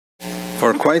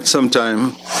For quite some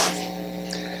time,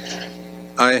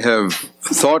 I have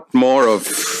thought more of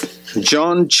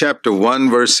John chapter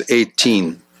 1 verse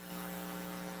 18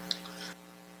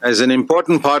 as an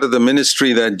important part of the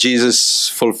ministry that Jesus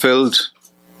fulfilled.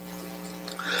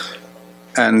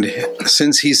 And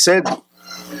since he said,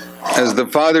 "As the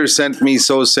Father sent me,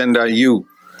 so send I you,"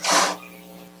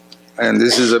 and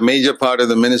this is a major part of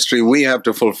the ministry we have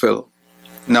to fulfill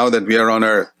now that we are on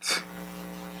earth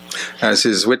as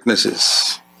his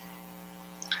witnesses.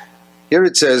 Here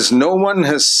it says, "No one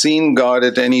has seen God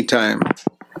at any time.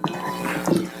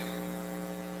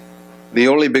 The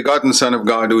only begotten Son of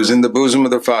God, who is in the bosom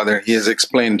of the Father, he has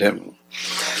explained him."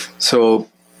 So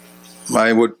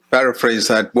I would paraphrase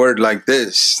that word like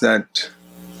this, that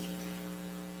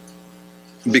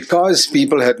because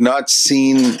people had not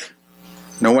seen,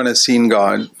 no one has seen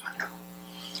God,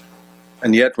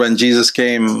 and yet when Jesus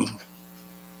came,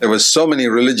 there were so many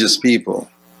religious people,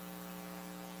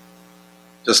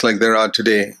 just like there are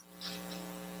today.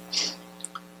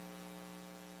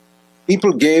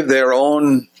 People gave their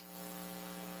own,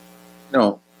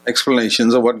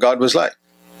 explanations of what God was like.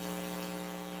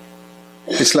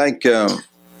 It's like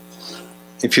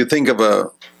if you think of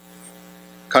a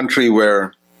country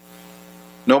where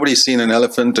nobody's seen an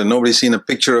elephant and nobody's seen a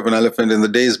picture of an elephant. In the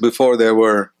days before, there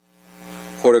were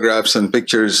photographs and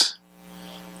pictures,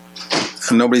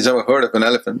 and nobody's ever heard of an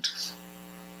elephant.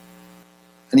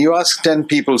 And you ask 10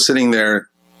 people sitting there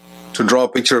to draw a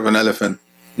picture of an elephant,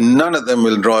 none of them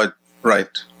will draw it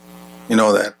right. You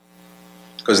know that.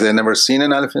 Because they've never seen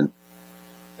an elephant,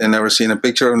 they've never seen a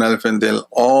picture of an elephant, they'll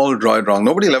all draw it wrong.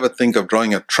 Nobody will ever think of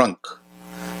drawing a trunk,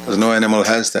 because no animal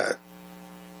has that.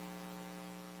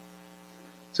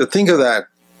 So think of that.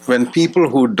 When people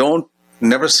who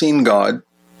never seen God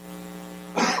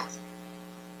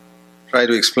try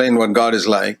to explain what God is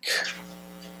like,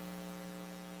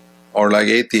 or like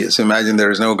atheists, imagine there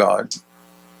is no God.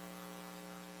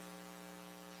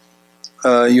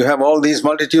 You have all these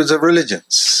multitudes of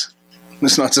religions.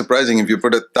 It's not surprising if you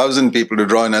put 1,000 people to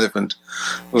draw an elephant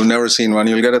who've never seen one,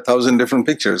 you'll get 1,000 different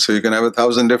pictures. So you can have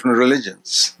 1,000 different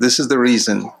religions. This is the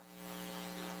reason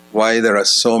why there are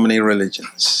so many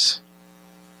religions.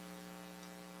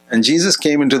 And Jesus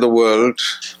came into the world,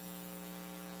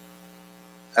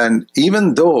 and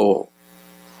even though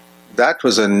that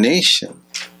was a nation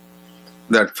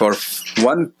that for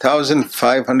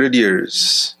 1,500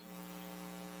 years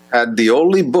had the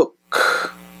only book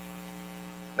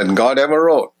that God ever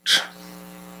wrote,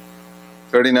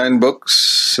 39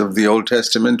 books of the Old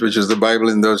Testament, which was the Bible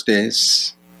in those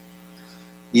days,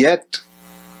 yet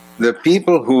the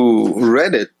people who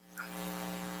read it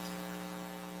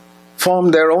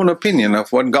formed their own opinion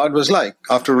of what God was like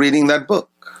after reading that book.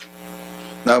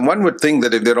 Now, one would think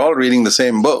that if they're all reading the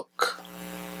same book,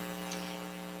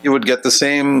 you would get the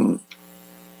same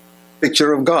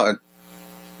picture of God,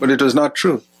 but it was not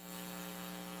true.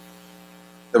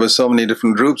 There were so many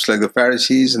different groups, like the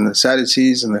Pharisees and the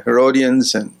Sadducees and the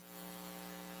Herodians, and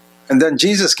then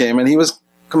Jesus came and he was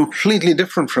completely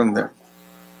different from them.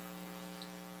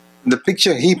 The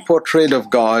picture he portrayed of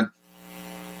God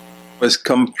was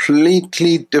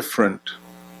completely different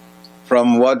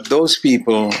from what those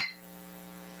people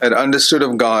had understood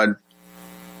of God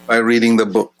by reading the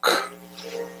book.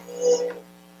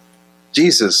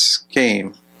 Jesus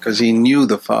came because he knew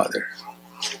the Father,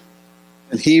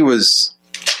 and he was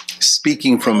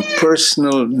speaking from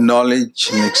personal knowledge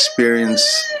and experience.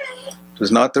 It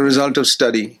was not the result of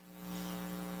study.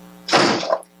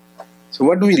 So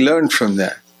what do we learn from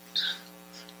that?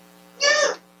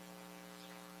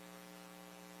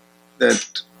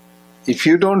 That if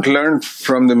you don't learn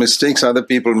from the mistakes other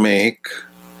people make,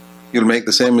 you'll make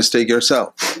the same mistake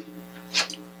yourself.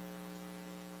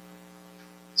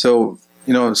 So,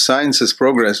 science has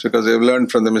progressed because they've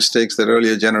learned from the mistakes that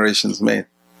earlier generations made.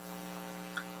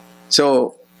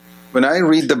 So, when I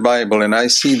read the Bible and I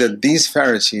see that these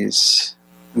Pharisees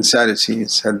and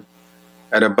Sadducees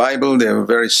had a Bible, they were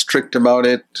very strict about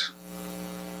it,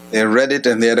 they read it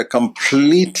and they had a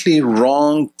completely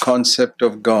wrong concept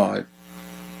of God.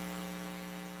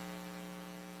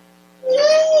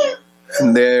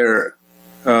 And there,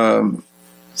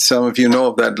 some of you know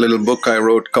of that little book I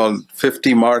wrote called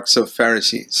 50 Marks of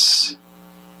Pharisees.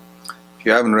 If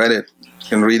you haven't read it, you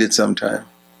can read it sometime.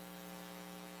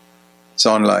 It's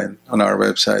online on our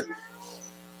website.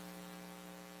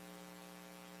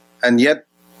 And yet,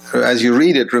 as you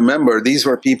read it, remember, these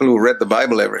were people who read the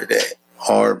Bible every day,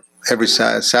 or every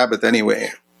Sabbath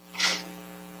anyway.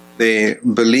 They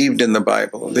believed in the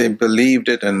Bible. They believed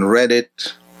it and read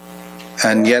it.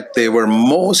 And yet they were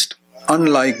most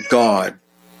unlike God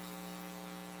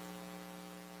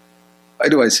Why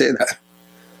do I say that?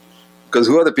 Because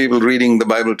who are the people reading the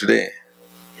Bible today?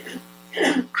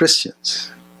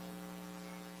 Christians.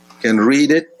 Can read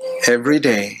it every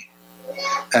day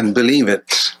and believe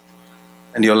it,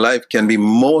 and your life can be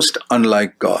most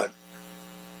unlike God.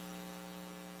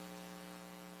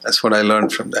 That's what I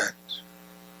learned from that.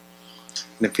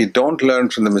 And if we don't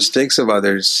learn from the mistakes of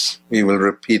others, we will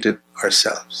repeat it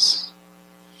ourselves.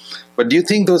 But do you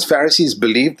think those Pharisees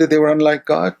believed that they were unlike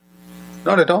God?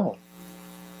 Not at all.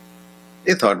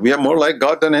 They thought we are more like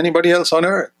God than anybody else on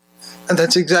earth. And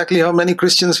that's exactly how many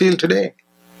Christians feel today.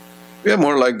 We are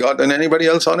more like God than anybody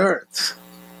else on earth.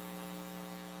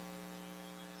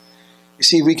 You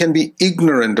see, we can be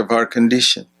ignorant of our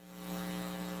condition.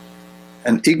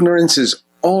 And ignorance is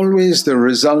always the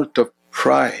result of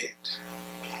pride.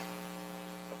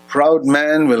 A proud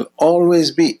man will always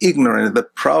be ignorant. The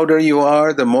prouder you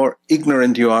are, the more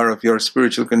ignorant you are of your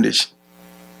spiritual condition.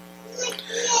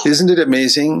 Isn't it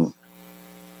amazing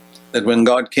that when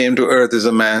God came to earth as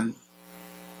a man,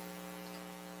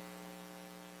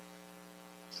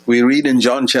 we read in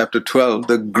John chapter 12,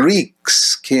 the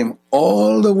Greeks came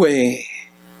all the way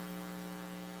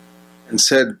and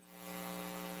said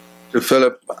to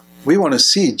Philip, we want to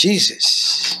see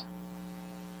Jesus.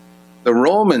 The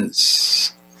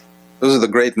Romans, those are the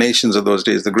great nations of those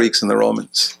days, the Greeks and the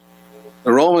Romans.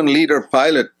 The Roman leader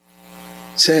Pilate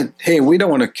said, hey, we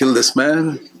don't want to kill this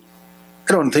man.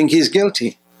 I don't think he's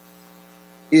guilty.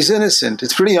 He's innocent.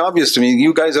 It's pretty obvious to me.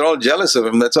 You guys are all jealous of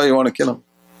him. That's why you want to kill him.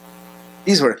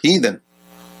 These were heathen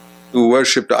who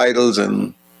worshipped idols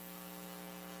and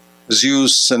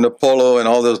Zeus and Apollo and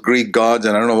all those Greek gods,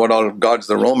 and I don't know what all gods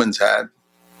the Romans had.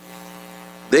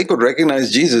 They could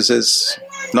recognize Jesus as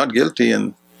not guilty,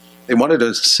 and they wanted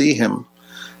to see him.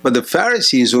 But the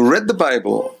Pharisees who read the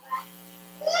Bible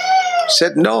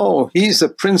said, no, he's the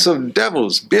prince of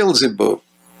devils, Beelzebub.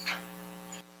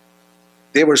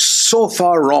 They were so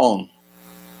far wrong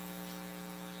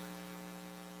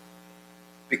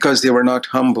because they were not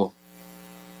humble.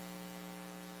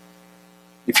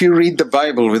 If you read the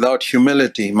Bible without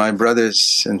humility, my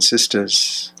brothers and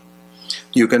sisters,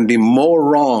 you can be more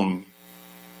wrong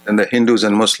than the Hindus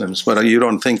and Muslims, but you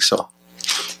don't think so.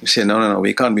 You say, no,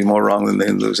 we can't be more wrong than the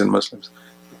Hindus and Muslims.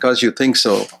 Because you think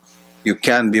so, you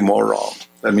can be more wrong.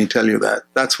 Let me tell you that.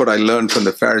 That's what I learned from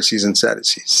the Pharisees and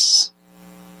Sadducees.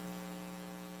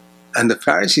 And the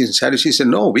Pharisees and Sadducees said,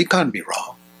 no, we can't be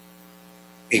wrong.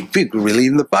 We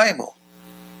believe in the Bible.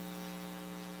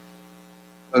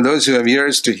 Well, those who have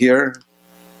ears to hear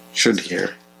should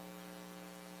hear.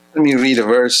 Let me read a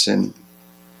verse.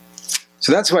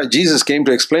 So that's why Jesus came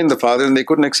to explain the Father, and they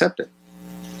couldn't accept it.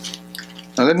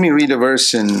 Now let me read a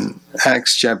verse in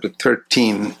Acts chapter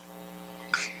 13.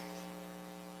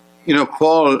 You know,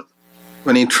 Paul,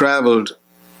 when he traveled,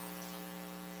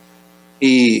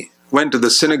 he went to the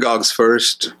synagogues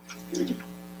first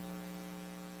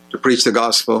to preach the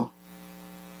gospel.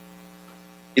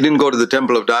 He didn't go to the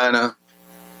temple of Diana.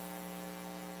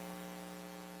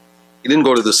 He didn't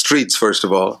go to the streets, first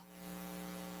of all.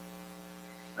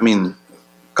 I mean,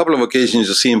 a couple of occasions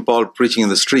you see Paul preaching in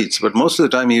the streets, but most of the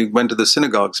time he went to the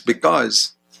synagogues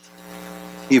because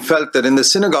he felt that in the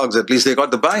synagogues at least they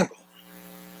got the Bible.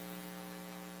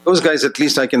 Those guys, at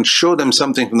least I can show them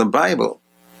something from the Bible.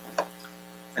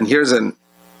 And here's a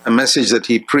message that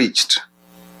he preached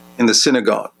in the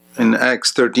synagogue. In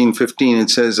Acts 13:15, it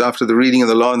says, after the reading of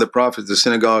the law and the prophets, the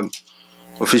synagogue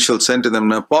officials said to them.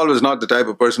 Now, Paul was not the type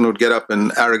of person who would get up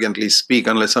and arrogantly speak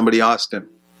unless somebody asked him.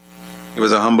 He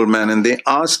was a humble man. And they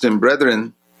asked him,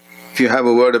 brethren, if you have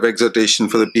a word of exhortation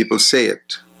for the people, say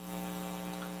it.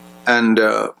 And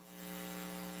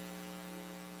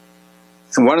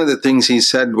one of the things he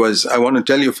said was, I want to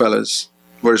tell you fellas,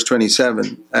 verse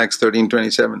 27, Acts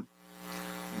 13:27,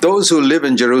 those who live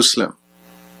in Jerusalem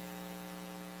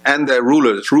and their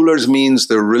rulers, rulers means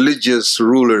the religious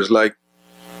rulers, like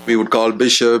we would call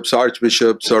bishops,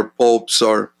 archbishops, or popes,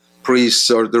 or priests,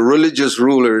 or the religious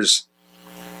rulers,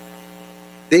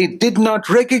 they did not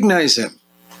recognize him.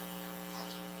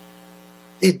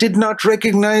 They did not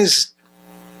recognize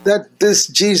that this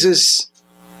Jesus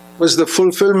was the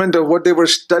fulfillment of what they were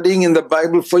studying in the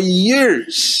Bible for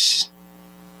years.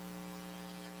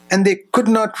 And they could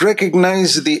not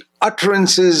recognize the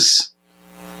utterances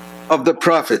of the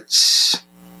prophets.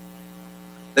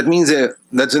 That means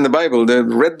that's in the Bible. They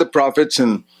read the prophets,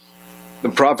 and the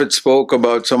prophets spoke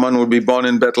about someone who would be born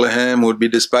in Bethlehem, who would be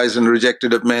despised and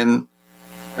rejected of men,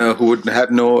 who would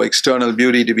have no external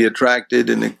beauty to be attracted,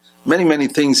 and many, many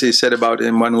things they said about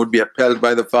him. One would be upheld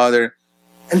by the Father.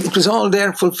 And it was all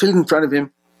there, fulfilled in front of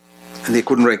him, and they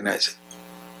couldn't recognize it.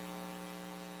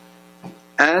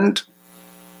 And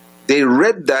They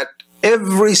read that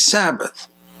every Sabbath.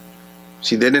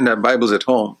 See, they didn't have Bibles at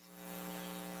home.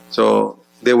 So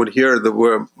they would hear the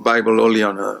word Bible only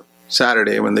on a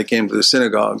Saturday when they came to the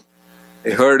synagogue.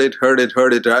 They heard it. I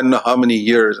don't know how many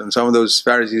years. And some of those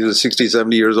Pharisees were 60,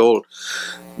 70 years old.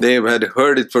 They had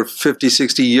heard it for 50,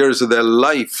 60 years of their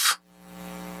life.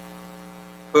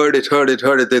 Heard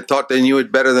it. They thought they knew it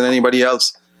better than anybody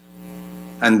else.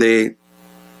 And they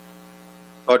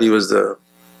thought he was the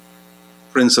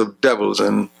prince of devils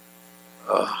and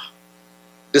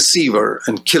deceiver,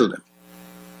 and killed him.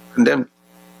 Condemned.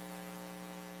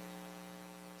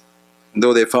 And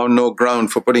though they found no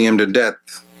ground for putting him to death,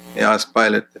 they asked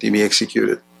Pilate that he be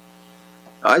executed.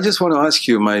 I just want to ask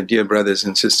you, my dear brothers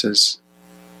and sisters,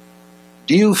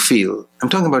 do you feel, I'm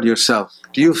talking about yourself,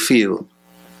 do you feel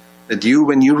that you,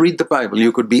 when you read the Bible,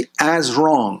 you could be as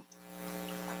wrong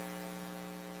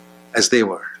as they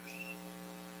were?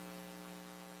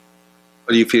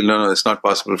 Or do you feel, no, it's not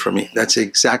possible for me? That's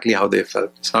exactly how they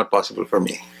felt. It's not possible for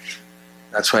me.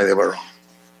 That's why they were wrong.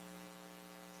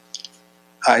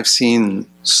 I've seen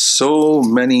so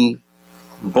many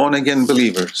born-again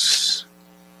believers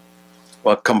who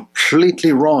are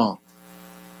completely wrong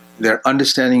in their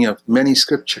understanding of many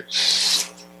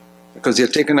scriptures because they're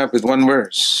taken up with one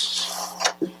verse.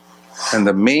 And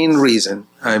the main reason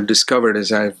I've discovered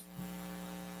is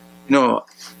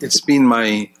it's been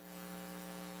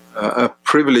a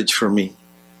privilege for me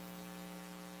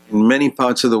in many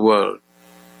parts of the world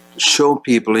to show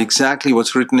people exactly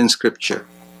what's written in Scripture.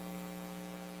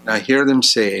 And I hear them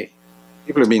say,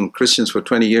 people have been Christians for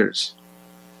 20 years.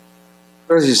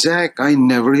 Brother Zac, I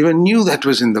never even knew that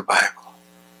was in the Bible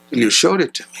till you showed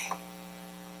it to me.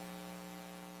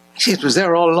 See, it was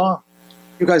there all along.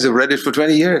 You guys have read it for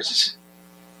 20 years.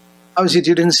 How is it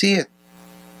you didn't see it?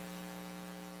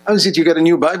 How is it you get a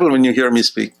new Bible when you hear me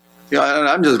speak?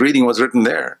 I'm just reading what's written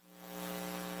there.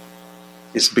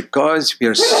 It's because we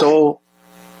are so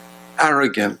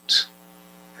arrogant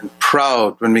and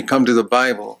proud when we come to the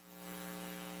Bible.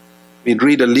 We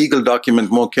read a legal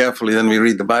document more carefully than we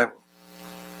read the Bible.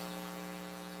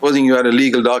 Supposing you had a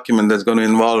legal document that's going to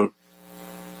involve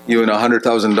you in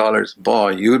 $100,000, boy,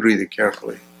 you'd read it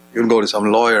carefully. You'd go to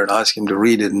some lawyer and ask him to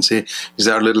read it and say, is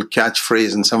there a little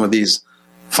catchphrase in some of these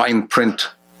fine print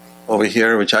over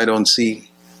here which I don't see?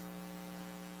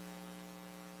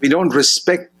 We don't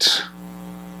respect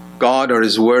God or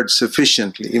His Word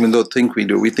sufficiently, even though think we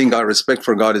do. We think our respect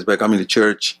for God is by coming to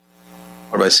church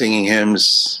or by singing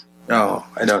hymns. No,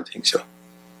 I don't think so.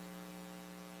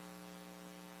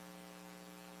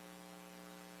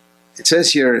 It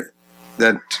says here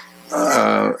that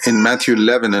in Matthew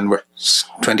 11 and verse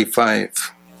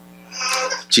 25,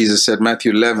 Jesus said,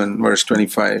 Matthew 11, verse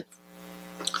 25,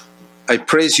 I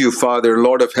praise you, Father,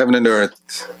 Lord of heaven and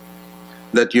earth,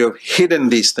 that you have hidden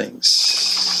these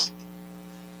things.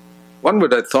 One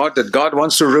would have thought that God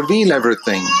wants to reveal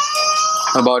everything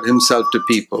about Himself to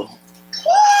people.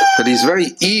 That He's very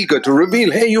eager to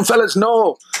reveal, hey, you fellas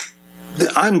know,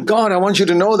 I'm God, I want you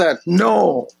to know that.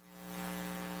 No.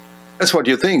 That's what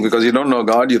you think, because you don't know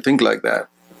God, you think like that.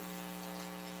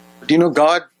 But do you know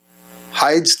God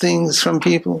hides things from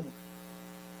people?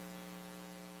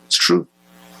 It's true.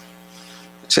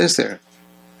 It says there.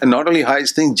 And not only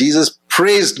hides things, Jesus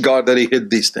praised God that He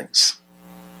hid these things.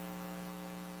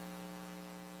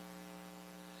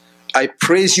 I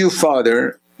praise you,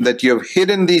 Father, that you have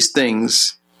hidden these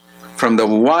things from the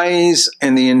wise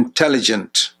and the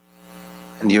intelligent,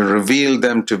 and you revealed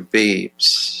them to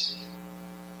babes.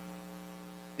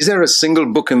 Is there a single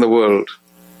book in the world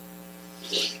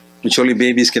which only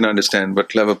babies can understand, but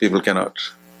clever people cannot?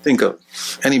 Think of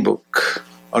any book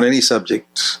on any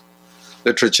subject,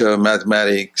 literature,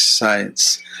 mathematics,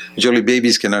 science, which only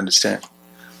babies can understand,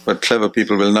 but clever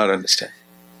people will not understand.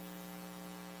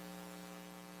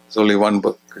 There's only one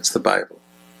book, it's the Bible.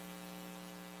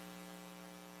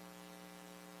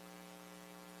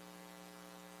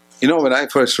 You know, when I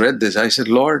first read this, I said,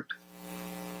 Lord,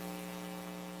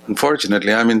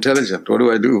 unfortunately, I'm intelligent. What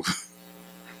do I do?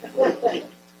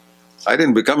 I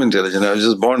didn't become intelligent. I was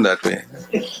just born that way.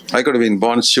 I could have been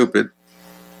born stupid.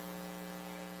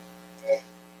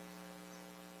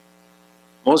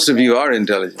 Most of you are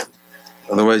intelligent.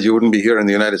 Otherwise, you wouldn't be here in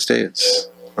the United States.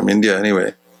 From India,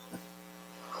 anyway.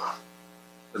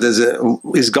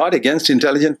 Is God against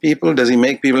intelligent people? Does He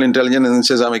make people intelligent and then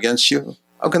says, I'm against you?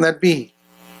 How can that be?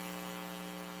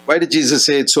 Why did Jesus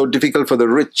say it's so difficult for the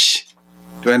rich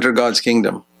to enter God's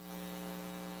kingdom?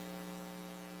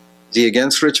 Is He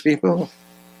against rich people?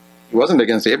 He wasn't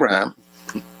against Abraham.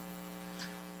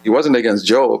 He wasn't against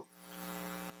Job.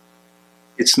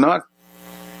 It's not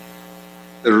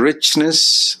the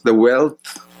richness, the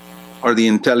wealth, or the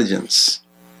intelligence.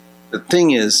 The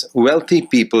thing is, wealthy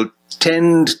people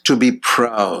tend to be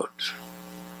proud.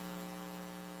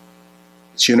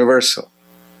 It's universal.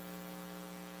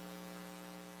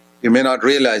 You may not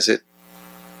realize it,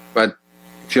 but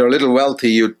if you're a little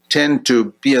wealthy, you tend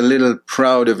to be a little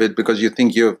proud of it because you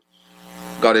think you've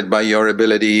got it by your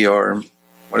ability or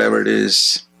whatever it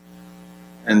is.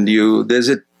 And there's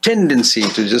a tendency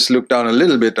to just look down a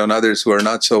little bit on others who are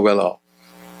not so well off,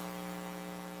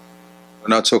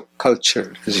 not so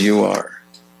cultured as you are.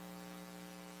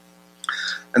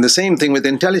 And the same thing with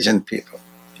intelligent people.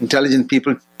 Intelligent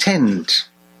people tend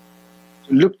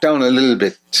to look down a little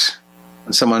bit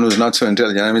on someone who's not so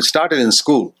intelligent. I mean, it started in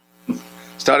school. It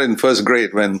started in first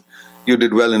grade when you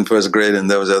did well in first grade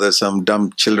and there was some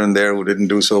dumb children there who didn't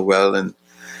do so well. And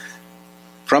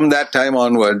from that time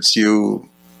onwards,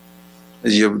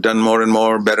 as you've done more and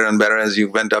more, better and better as you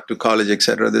went up to college,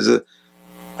 etc., there's an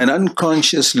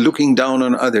unconscious looking down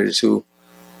on others who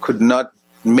could not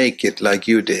make it like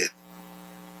you did.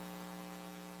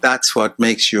 That's what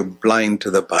makes you blind to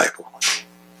the Bible.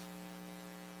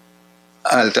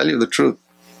 I'll tell you the truth.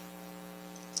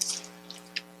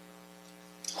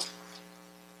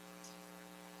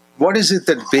 What is it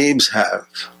that babes have,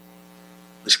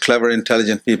 which clever,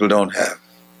 intelligent people don't have?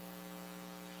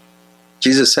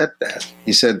 Jesus said that.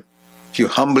 He said, if you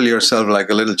humble yourself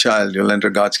like a little child, you'll enter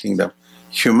God's kingdom.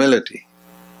 Humility.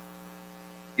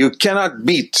 You cannot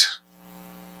beat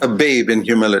a babe in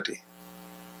humility.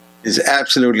 He's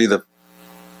absolutely the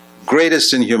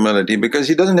greatest in humility because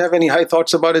he doesn't have any high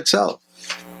thoughts about itself.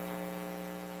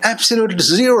 Absolute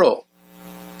zero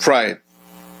pride.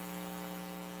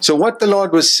 So what the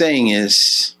Lord was saying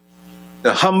is,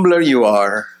 the humbler you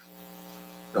are,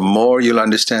 the more you'll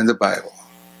understand the Bible,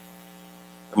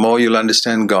 the more you'll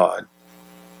understand God.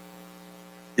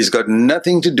 It's got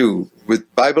nothing to do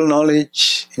with Bible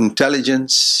knowledge,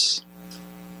 intelligence.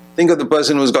 Think of the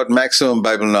person who's got maximum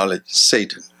Bible knowledge,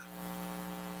 Satan.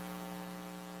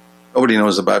 Nobody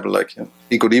knows the Bible like him.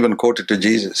 He could even quote it to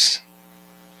Jesus.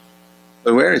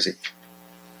 But where is he?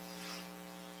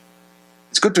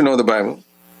 It's good to know the Bible.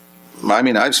 I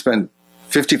mean, I've spent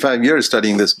 55 years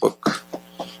studying this book,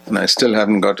 and I still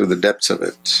haven't got to the depths of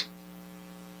it.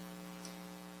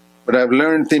 But I've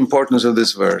learned the importance of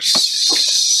this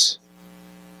verse.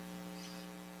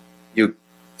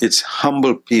 It's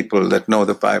humble people that know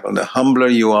the Bible. The humbler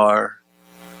you are,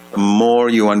 the more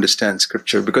you understand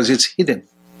Scripture, because it's hidden.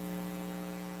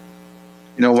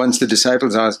 You know, once the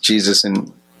disciples asked Jesus,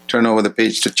 and turn over the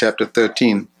page to chapter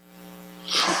 13,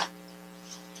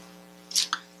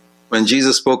 when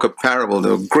Jesus spoke a parable,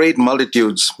 there were great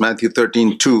multitudes, Matthew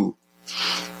 13:2,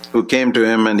 who came to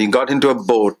him, and he got into a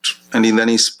boat, and then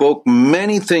he spoke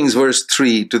many things, verse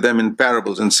 3, to them in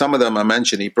parables, and some of them are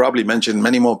mentioned. He probably mentioned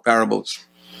many more parables.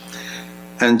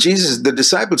 And the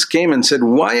disciples came and said,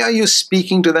 why are you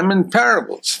speaking to them in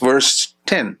parables? Verse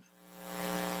 10.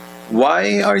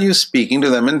 Why are you speaking to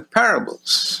them in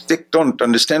parables? They don't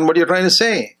understand what you're trying to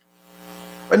say.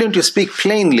 Why don't you speak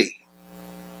plainly?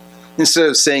 Instead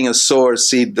of saying a sower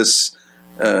sowed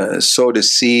a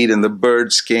seed and the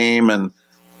birds came, and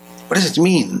what does it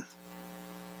mean?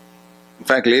 In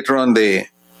fact, later on they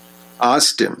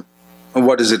asked him,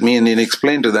 what does it mean? And he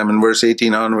explained to them in verse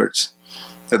 18 onwards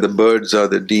that the birds are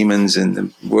the demons and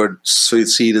the word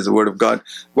seed is the word of God.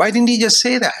 Why didn't he just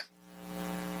say that?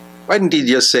 Why didn't he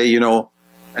just say,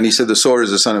 and he said the sower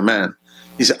is the Son of Man.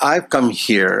 He said, I've come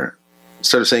here,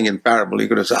 instead of saying in parable, he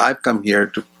could have said, I've come here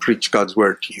to preach God's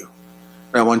word to you.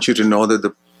 And I want you to know that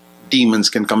the demons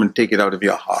can come and take it out of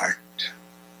your heart.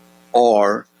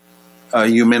 Or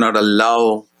you may not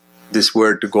allow this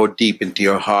word to go deep into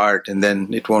your heart, and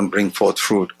then it won't bring forth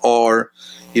fruit. Or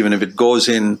even if it goes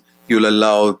in, you'll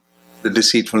allow the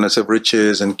deceitfulness of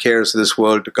riches and cares of this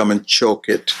world to come and choke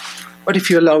it. But if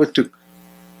you allow it to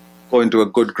go into a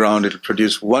good ground, it'll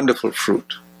produce wonderful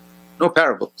fruit. No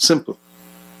parable, simple.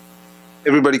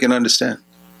 Everybody can understand.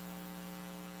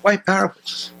 Why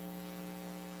parables?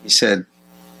 He said,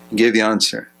 he gave the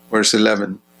answer, verse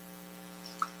 11.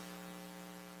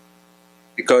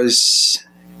 Because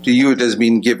to you it has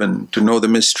been given to know the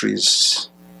mysteries,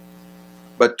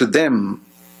 but to them,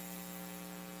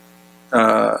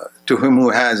 to whom who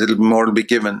has, it'll more will be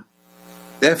given.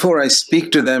 Therefore I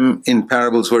speak to them in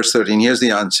parables, verse 13. Here's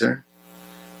the answer.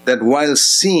 That while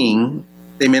seeing,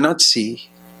 they may not see.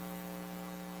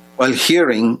 While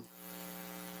hearing,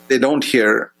 they don't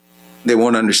hear, they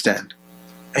won't understand.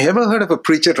 Have you ever heard of a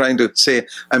preacher trying to say,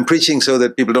 I'm preaching so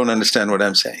that people don't understand what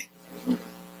I'm saying?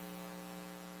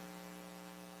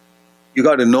 You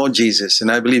got to know Jesus,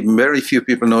 and I believe very few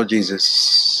people know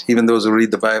Jesus, even those who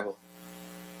read the Bible.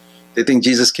 They think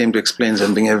Jesus came to explain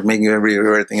something, making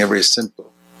everything very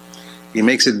simple. He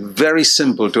makes it very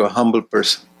simple to a humble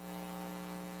person.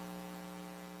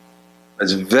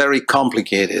 It's very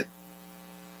complicated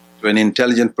to an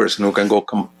intelligent person who can go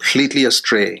completely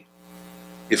astray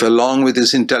if along with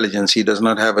his intelligence he does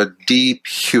not have a deep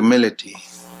humility,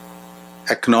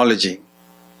 acknowledging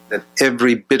that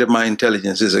every bit of my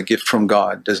intelligence is a gift from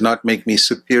God, does not make me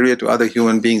superior to other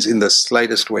human beings in the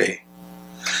slightest way.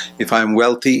 If I'm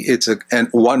wealthy, it's a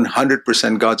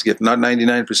 100% God's gift, not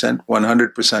 99%,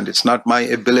 100%. It's not my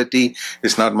ability,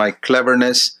 it's not my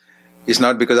cleverness, it's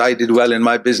not because I did well in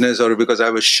my business or because I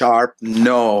was sharp.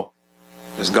 No,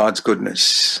 it's God's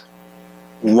goodness.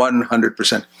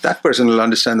 100%. That person will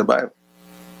understand the Bible.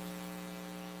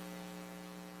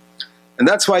 And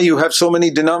that's why you have so many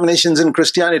denominations in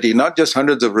Christianity, not just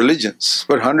hundreds of religions,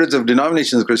 but hundreds of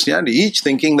denominations of Christianity, each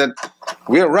thinking that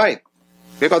we're right.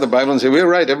 Take out the Bible and say, we're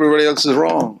right, everybody else is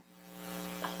wrong.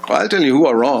 Well, I'll tell you who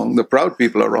are wrong. The proud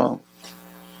people are wrong.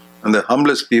 And the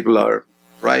humblest people are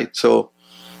right. So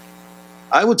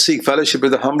I would seek fellowship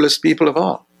with the humblest people of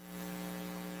all.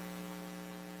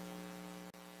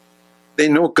 They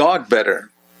know God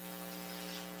better.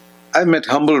 I've met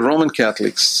humble Roman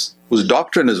Catholics whose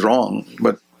doctrine is wrong,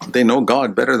 but they know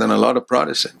God better than a lot of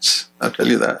Protestants. I'll tell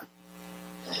you that.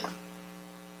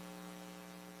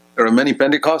 There are many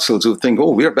Pentecostals who think,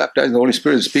 oh, we are baptized in the Holy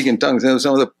Spirit, speak in tongues. They're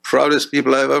some of the proudest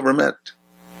people I've ever met.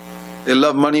 They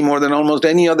love money more than almost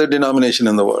any other denomination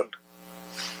in the world.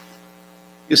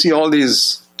 You see all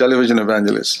these television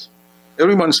evangelists.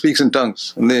 Everyone speaks in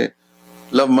tongues, and they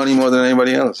love money more than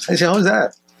anybody else. I say, how is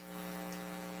that?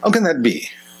 How can that be?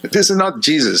 This is not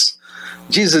Jesus.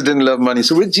 Jesus didn't love money.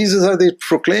 So which Jesus are they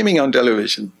proclaiming on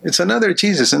television? It's another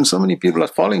Jesus, and so many people are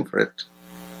falling for it.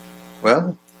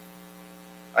 Well,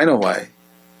 I know why.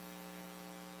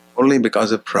 Only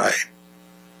because of pride.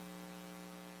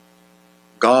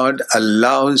 God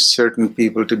allows certain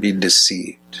people to be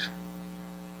deceived.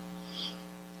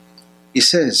 He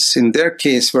says, in their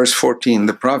case, verse 14,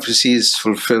 the prophecy is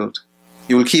fulfilled.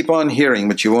 You will keep on hearing,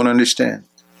 but you won't understand.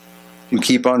 You'll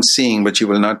keep on seeing, but you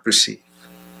will not perceive.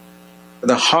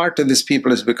 The heart of this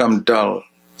people has become dull.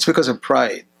 It's because of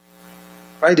pride.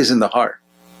 Pride is in the heart.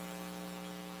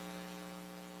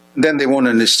 Then they won't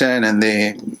understand, and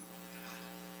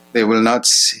they will not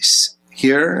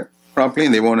hear properly,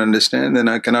 they won't understand, then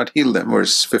I cannot heal them.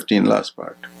 Verse 15, last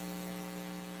part.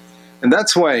 And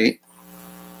that's why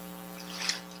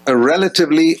a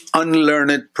relatively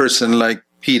unlearned person like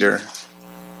Peter,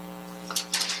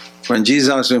 when Jesus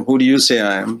asked him, who do you say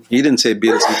I am? He didn't say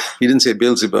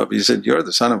Beelzebub. He said, you're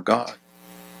the Son of God.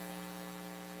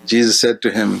 Jesus said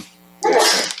to him,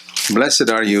 blessed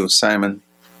are you, Simon,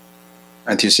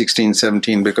 Matthew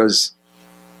 16:17, because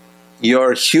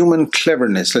your human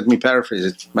cleverness, let me paraphrase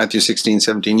it, Matthew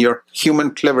 16:17, your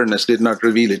human cleverness did not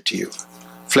reveal it to you.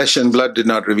 Flesh and blood did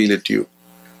not reveal it to you.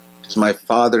 It is my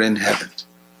Father in heaven.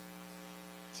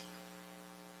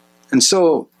 And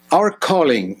so our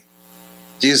calling,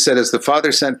 Jesus said, as the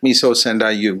Father sent me, so send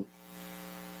I you.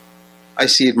 I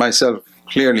see it myself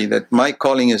clearly that my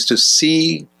calling is to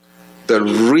see the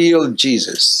real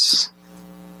Jesus,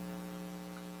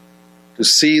 to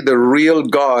see the real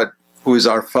God who is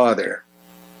our Father.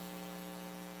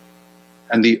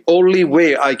 And the only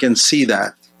way I can see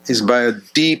that is by a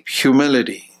deep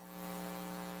humility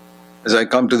as I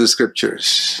come to the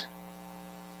Scriptures,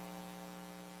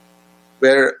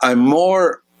 where I'm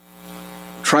more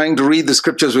trying to read the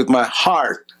Scriptures with my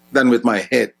heart than with my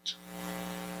head.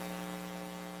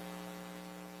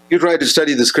 You try to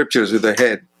study the Scriptures with the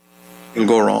head, you'll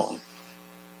go wrong.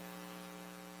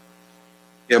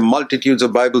 There are multitudes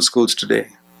of Bible schools today.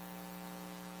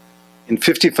 In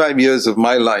 55 years of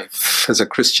my life as a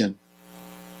Christian,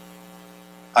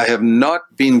 I have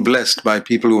not been blessed by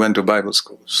people who went to Bible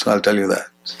schools. I'll tell you that.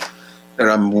 There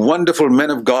are wonderful men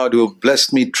of God who have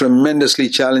blessed me, tremendously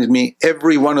challenged me.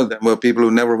 Every one of them were people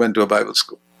who never went to a Bible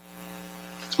school.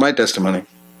 It's my testimony.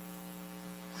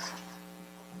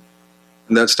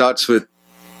 And that starts with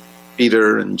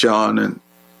Peter and John and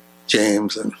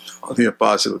James and all the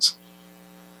apostles.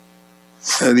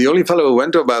 And the only fellow who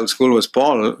went to a Bible school was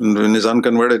Paul. In his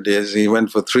unconverted days, he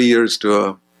went for 3 years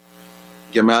to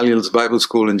Gamaliel's Bible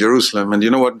school in Jerusalem. And you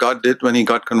know what God did when he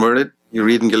got converted? You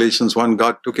read in Galatians 1,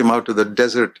 God took him out to the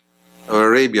desert of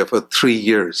Arabia for 3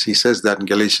 years. He says that in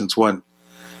Galatians 1.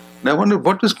 And I wonder,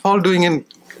 what was Paul doing in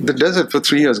the desert for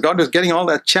 3 years? God was getting all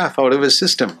that chaff out of his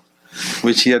system,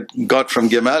 which he had got from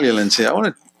Gamaliel, and say, I want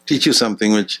to teach you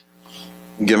something which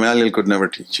Gamaliel could never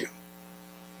teach you.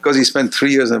 Because he spent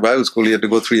 3 years in a Bible school, he had to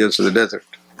go 3 years to the desert.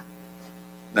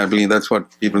 And I believe that's what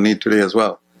people need today as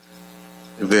well.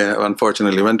 if they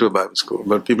unfortunately went to a Bible school.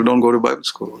 But people don't go to Bible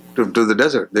school, to the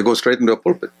desert. They go straight into a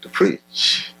pulpit to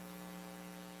preach.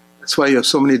 That's why you have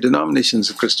so many denominations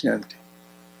of Christianity.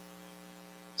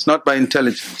 It's not by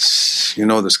intelligence, you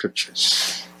know the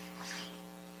scriptures.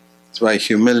 It's by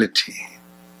humility.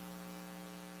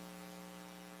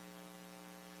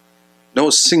 No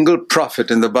single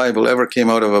prophet in the Bible ever came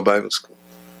out of a Bible school.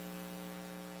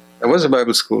 There was a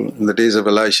Bible school in the days of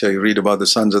Elisha. You read about the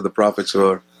sons of the prophets who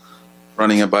are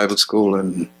running a Bible school,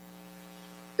 and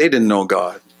they didn't know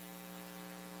God.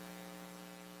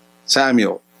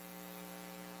 Samuel,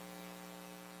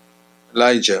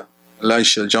 Elijah,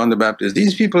 Elisha, John the Baptist,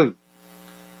 these people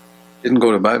didn't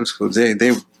go to Bible school. They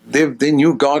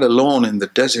knew God alone in the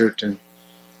desert, and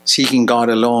seeking God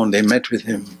alone, they met with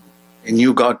Him. They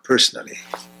knew God personally.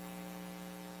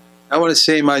 I want to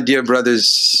say, my dear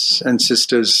brothers and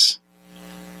sisters,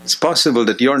 it's possible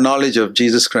that your knowledge of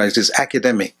Jesus Christ is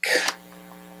academic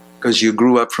because you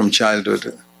grew up from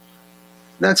childhood.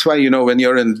 That's why, when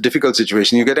you're in a difficult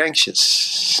situation, you get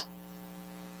anxious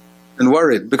and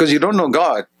worried because you don't know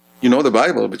God. You know the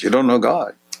Bible, but you don't know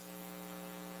God.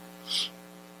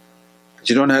 But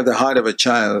you don't have the heart of a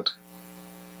child.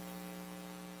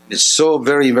 It's so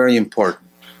very, very important.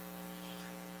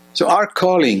 So our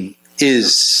calling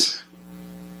is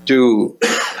to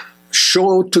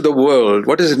show to the world,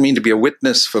 what does it mean to be a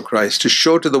witness for Christ? To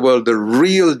show to the world the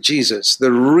real Jesus,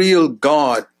 the real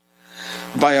God,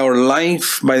 by our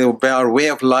life, by our way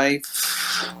of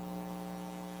life,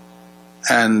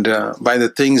 and by the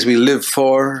things we live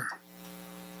for.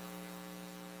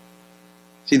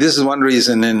 See, this is one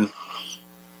reason in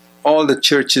all the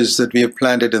churches that we have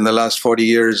planted in the last 40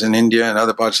 years in India and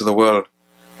other parts of the world,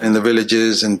 in the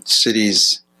villages and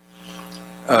cities,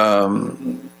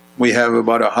 we have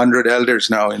about 100 elders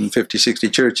now in 50, 60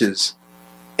 churches.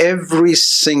 Every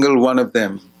single one of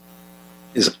them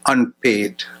is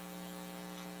unpaid.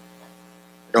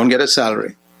 They don't get a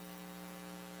salary.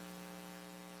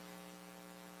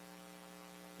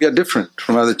 We are different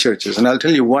from other churches, and I'll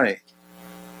tell you why.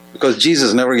 Because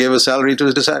Jesus never gave a salary to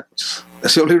His disciples.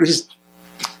 That's the only reason.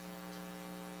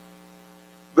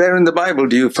 Where in the Bible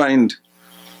do you find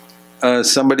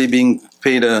somebody being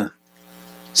paid a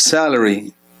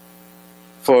salary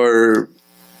for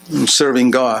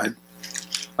serving God?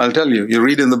 I'll tell you. You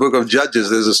read in the book of Judges,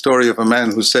 there's a story of a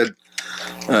man who said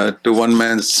to one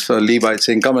man's Levite,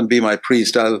 saying, "Come and be my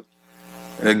priest. I'll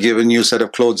give a new set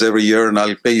of clothes every year and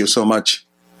I'll pay you so much."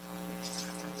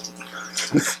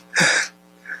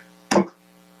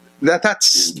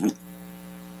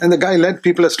 And the guy led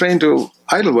people astray into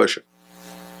idol worship.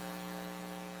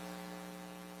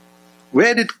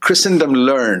 Where did Christendom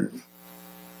learn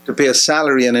to pay a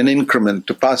salary and an increment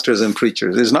to pastors and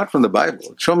preachers? It's not from the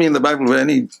Bible. Show me in the Bible where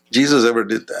Jesus ever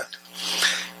did that.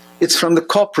 It's from the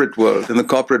corporate world. In the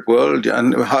corporate world,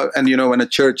 and when a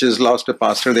church has lost a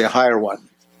pastor, they hire one.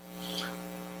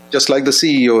 Just like the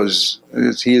CEOs.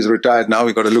 He is retired now,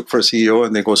 we've got to look for a CEO,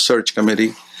 and they go search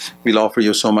committee. We'll offer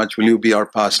you so much. Will you be our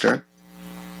pastor?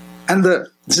 And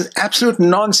this is absolute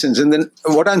nonsense. And then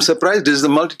what I'm surprised is the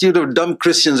multitude of dumb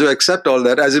Christians who accept all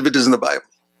that as if it is in the Bible.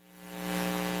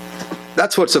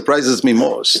 That's what surprises me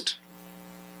most.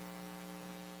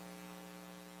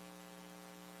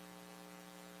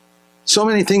 So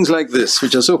many things like this,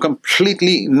 which are so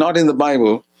completely not in the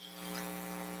Bible,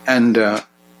 and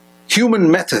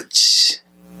human methods,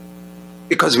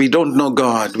 because we don't know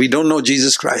God, we don't know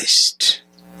Jesus Christ.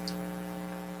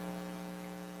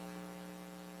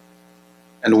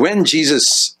 And when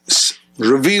Jesus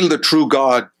revealed the true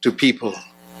God to people,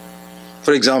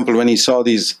 for example, when He saw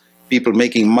these people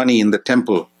making money in the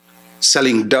temple,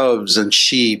 selling doves and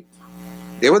sheep,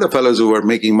 they were the fellows who were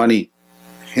making money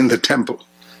in the temple.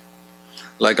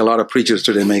 Like a lot of preachers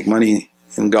today make money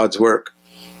in God's work.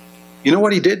 You know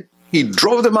what He did? He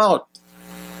drove them out.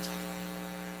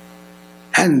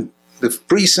 And the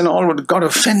priests and all got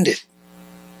offended.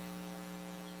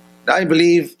 I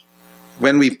believe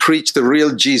when we preach the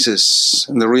real Jesus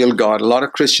and the real God, a lot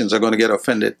of Christians are going to get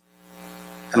offended.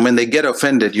 And when they get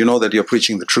offended, you know that you're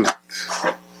preaching the truth.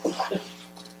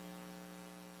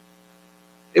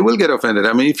 They will get offended.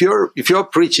 I mean, if your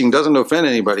preaching doesn't offend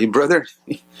anybody, brother,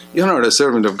 you're not a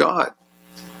servant of God.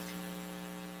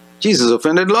 Jesus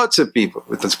offended lots of people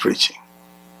with His preaching.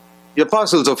 The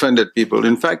apostles offended people.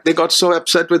 In fact, they got so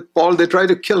upset with Paul, they tried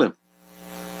to kill him.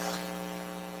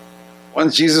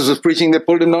 Once Jesus was preaching, they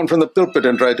pulled him down from the pulpit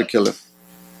and tried to kill him.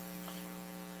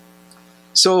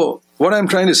 So what I'm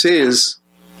trying to say is,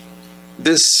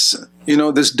 this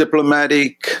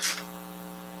diplomatic,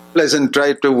 pleasant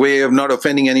type of way of not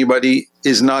offending anybody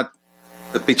is not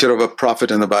the picture of a prophet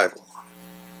in the Bible.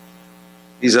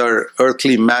 These are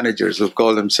earthly managers who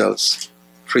call themselves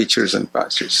preachers and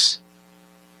pastors.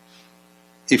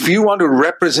 If you want to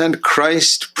represent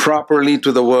Christ properly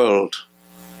to the world,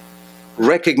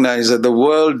 recognize that the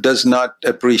world does not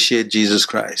appreciate Jesus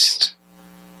Christ.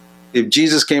 If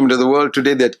Jesus came into the world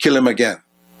today, they'd kill him again,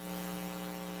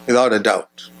 without a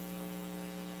doubt.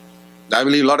 I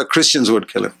believe a lot of Christians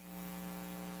would kill him,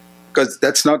 because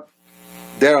that's not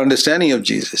their understanding of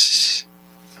Jesus.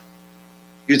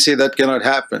 You'd say that cannot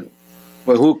happen.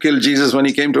 Well, who killed Jesus when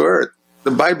he came to earth?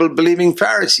 The Bible-believing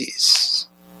Pharisees.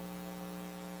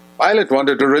 Pilate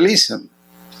wanted to release him.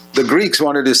 The Greeks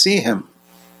wanted to see him.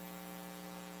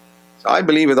 So I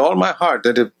believe with all my heart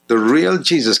that if the real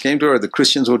Jesus came to earth, the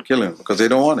Christians would kill him because they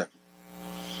don't want him.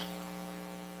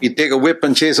 He'd take a whip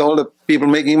and chase all the people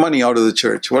making money out of the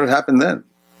church. What would happen then?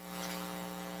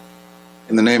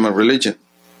 In the name of religion.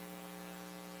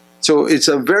 So it's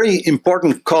a very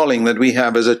important calling that we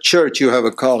have. As a church, you have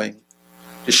a calling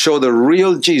to show the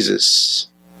real Jesus.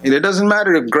 And it doesn't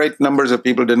matter if great numbers of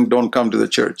people don't come to the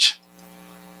church.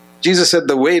 Jesus said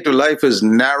the way to life is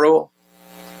narrow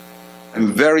and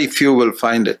very few will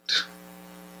find it.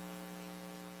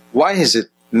 Why is it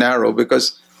narrow?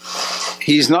 Because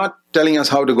he's not telling us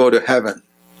how to go to heaven.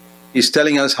 He's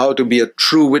telling us how to be a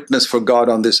true witness for God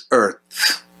on this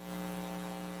earth.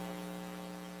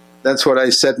 That's what I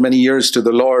said many years to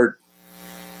the Lord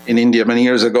in India. Many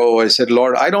years ago, I said,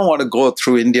 Lord, I don't want to go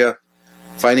through India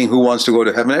finding who wants to go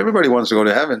to heaven. Everybody wants to go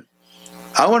to heaven.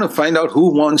 I want to find out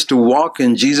who wants to walk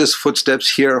in Jesus'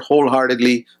 footsteps here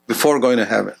wholeheartedly before going to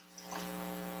heaven.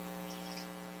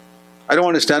 I don't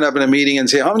want to stand up in a meeting and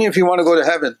say, how many of you want to go to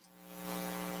heaven?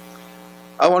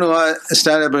 I want to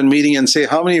stand up in a meeting and say,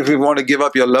 how many of you want to give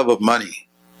up your love of money?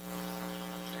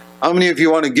 How many of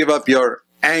you want to give up your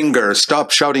anger?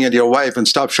 Stop shouting at your wife and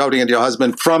stop shouting at your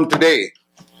husband from today.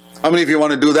 How many of you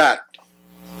want to do that?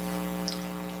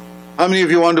 How many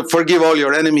of you want to forgive all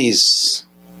your enemies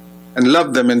and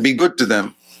love them and be good to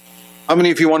them? How many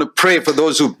of you want to pray for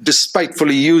those who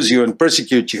despitefully use you and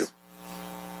persecute you?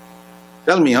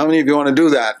 Tell me, how many of you want to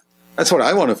do that? That's what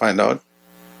I want to find out.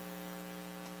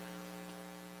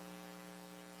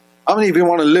 How many of you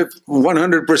want to live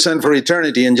 100% for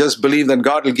eternity and just believe that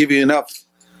God will give you enough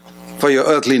for your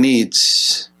earthly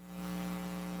needs?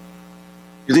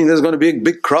 You think there's going to be a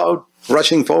big crowd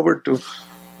rushing forward to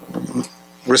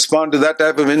respond to that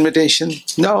type of invitation?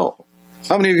 No.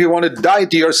 How many of you want to die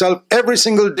to yourself every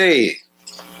single day,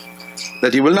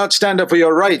 that you will not stand up for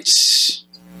your rights,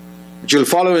 but you'll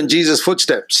follow in Jesus'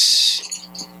 footsteps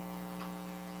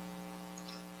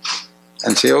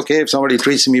and say, okay, if somebody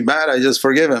treats me bad, I just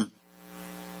forgive him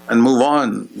and move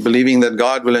on, believing that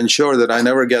God will ensure that I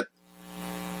never get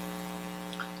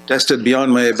tested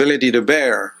beyond my ability to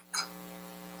bear?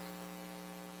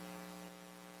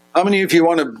 How many of you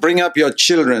want to bring up your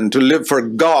children to live for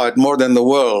God more than the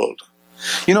world?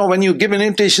 You know, when you give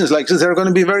invitations like this, there are going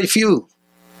to be very few.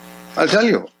 I'll tell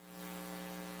you.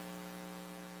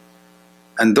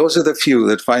 And those are the few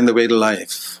that find the way to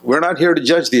life. We're not here to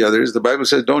judge the others. The Bible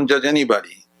says don't judge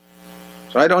anybody.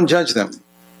 So I don't judge them.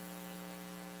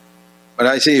 But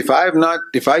I say, if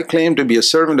I claim to be a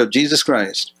servant of Jesus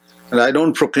Christ, and I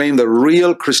don't proclaim the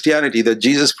real Christianity that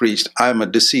Jesus preached, I'm a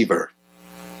deceiver.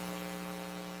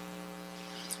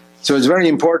 So it's very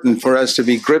important for us to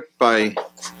be gripped by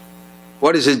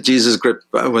what is it Jesus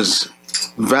was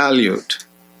valued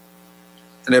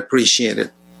and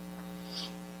appreciated.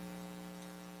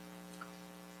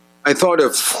 I thought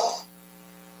of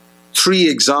 3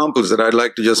 examples that I'd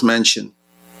like to just mention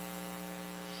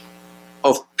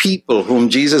of people whom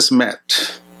Jesus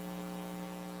met,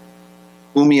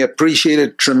 whom he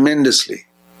appreciated tremendously.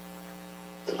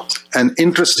 And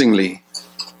interestingly,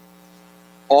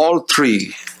 all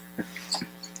 3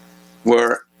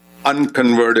 were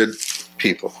unconverted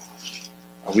people.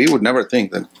 We would never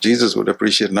think that Jesus would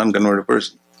appreciate an unconverted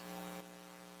person.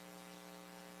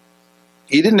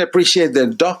 He didn't appreciate their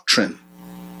doctrine.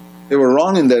 They were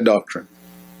wrong in their doctrine.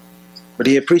 But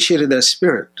he appreciated their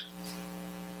spirit.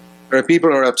 There are people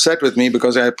who are upset with me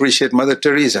because I appreciate Mother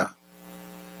Teresa.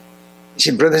 He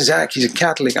said, Brother Zac, he's a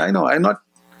Catholic. I know,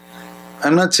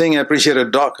 I'm not saying I appreciate her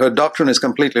doctrine is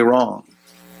completely wrong.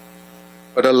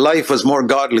 But her life was more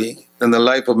godly than the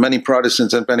life of many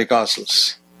Protestants and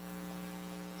Pentecostals.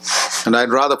 And I'd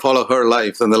rather follow her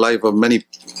life than the life of many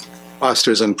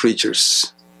pastors and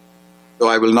preachers. Though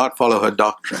I will not follow her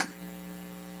doctrine.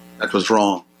 That was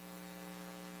wrong.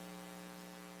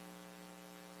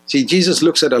 See, Jesus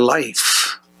looks at a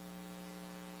life.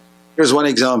 Here's one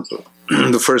example,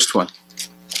 the first one.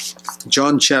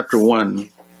 John chapter 1.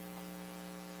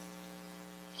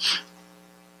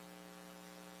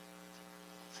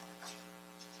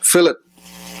 Philip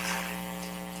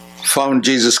found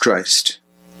Jesus Christ.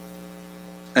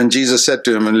 And Jesus said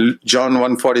to him in John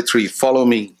 1:43, "Follow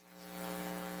me."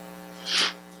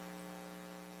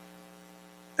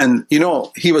 And you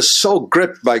know, he was so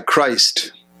gripped by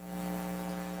Christ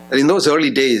that in those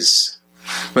early days,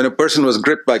 when a person was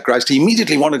gripped by Christ, he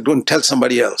immediately wanted to go and tell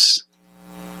somebody else.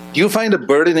 Do you find a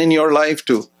burden in your life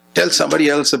to tell somebody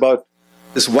else about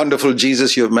this wonderful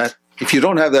Jesus you've met? If you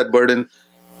don't have that burden,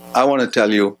 I want to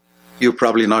tell you, you've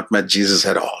probably not met Jesus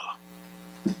at all.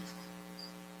 Do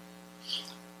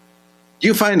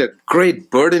you find a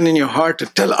great burden in your heart to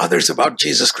tell others about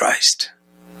Jesus Christ?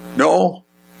 No?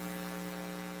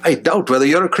 I doubt whether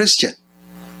you're a Christian.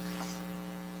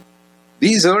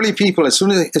 These early people, as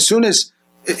soon as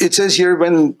it says here,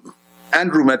 when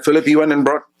Andrew met Philip, he went and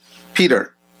brought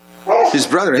Peter, his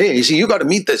brother. Hey, you see, you got to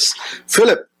meet this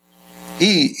Philip.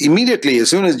 He immediately,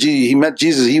 as soon as he met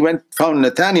Jesus, he went, found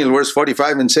Nathanael, verse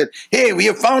 45, and said, "Hey, we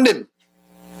have found him,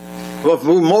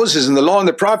 who Moses and the law and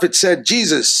the prophets said,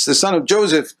 Jesus, the son of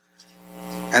Joseph."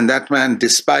 And that man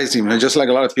despised him, just like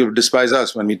a lot of people despise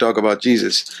us when we talk about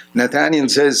Jesus. Nathanael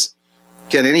says,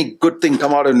 "Can any good thing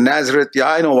come out of Nazareth?" Yeah,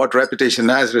 I know what reputation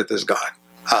Nazareth has got.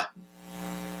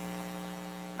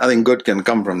 Nothing good can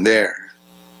come from there.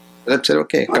 Philip said,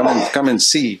 "Okay, come and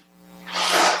see."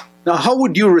 Now, how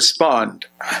would you respond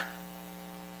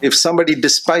if somebody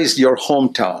despised your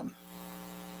hometown?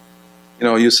 You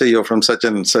know, you say you're from such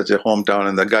and such a hometown,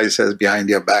 and the guy says behind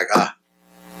your back,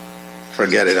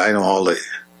 forget it, I know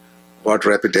what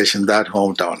reputation that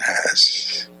hometown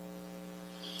has.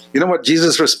 You know what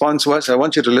Jesus' response was? I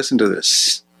want you to listen to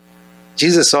this.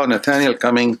 Jesus saw Nathanael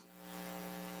coming,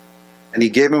 and he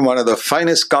gave him one of the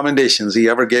finest commendations he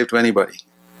ever gave to anybody.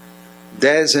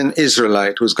 There's an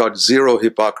Israelite who's got zero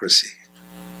hypocrisy.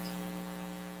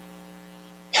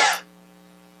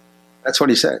 That's what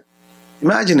he said.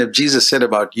 Imagine if Jesus said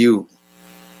about you,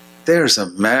 there's a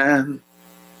man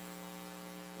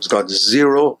who's got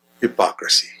zero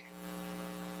hypocrisy.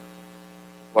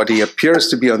 What he appears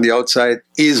to be on the outside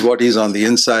is what he's on the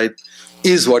inside,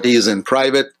 is what he is in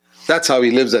private. That's how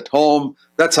he lives at home.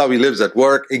 That's how he lives at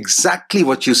work. Exactly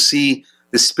what you see,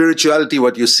 the spirituality,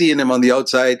 what you see in him on the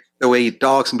outside, the way he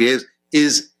talks and behaves,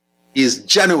 is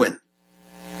genuine.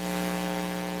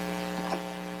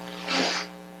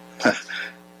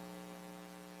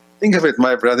 Think of it,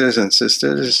 my brothers and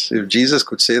sisters. If Jesus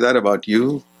could say that about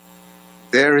you,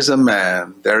 there is a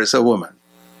man, there is a woman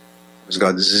who's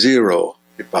got zero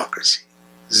hypocrisy,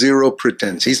 zero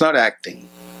pretense. He's not acting.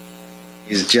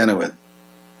 He's genuine.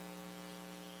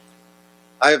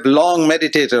 I have long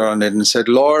meditated on it and said,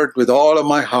 Lord, with all of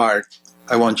my heart,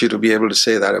 I want you to be able to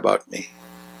say that about me.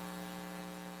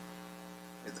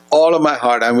 With all of my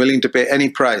heart, I'm willing to pay any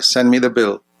price. Send me the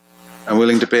bill. I'm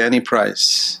willing to pay any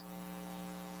price.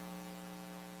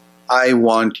 I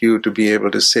want you to be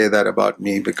able to say that about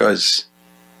me, because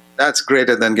that's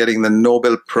greater than getting the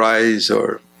Nobel Prize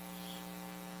or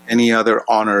any other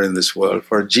honor in this world.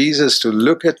 For Jesus to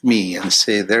look at me and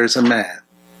say, there's a man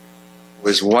who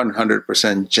is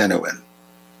 100% genuine.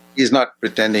 He's not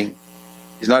pretending.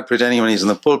 He's not pretending when he's in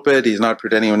the pulpit. He's not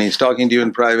pretending when he's talking to you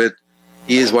in private.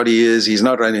 He is what he is. He's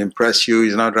not trying to impress you.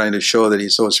 He's not trying to show that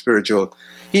he's so spiritual.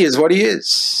 He is what he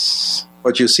is.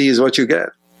 What you see is what you get.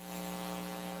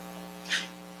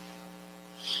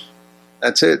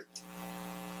 That's it.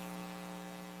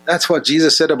 That's what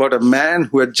Jesus said about a man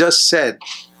who had just said,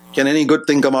 can any good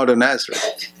thing come out of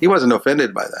Nazareth? He wasn't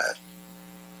offended by that.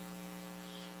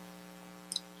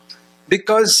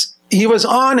 Because he was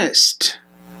honest.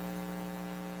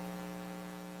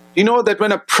 You know that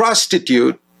when a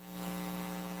prostitute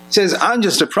says, I'm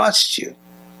just a prostitute,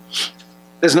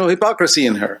 there's no hypocrisy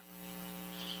in her.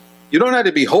 You don't have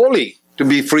to be holy to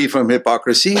be free from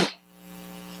hypocrisy.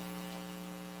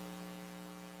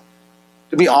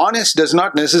 To be honest does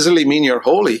not necessarily mean you're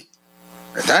holy.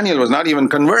 Nathanael was not even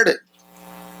converted.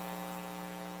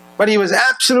 But he was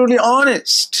absolutely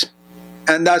honest.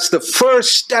 And that's the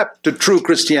first step to true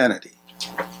Christianity.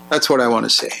 That's what I want to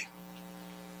say.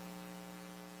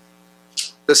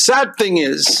 The sad thing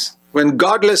is, when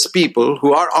godless people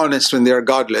who are honest when they are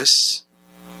godless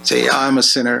say, I'm a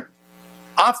sinner,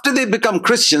 after they become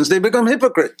Christians, they become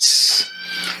hypocrites.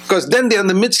 Because then they're in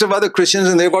the midst of other Christians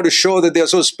and they've got to show that they're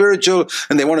so spiritual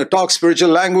and they want to talk spiritual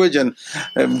language and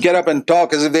get up and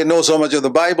talk as if they know so much of the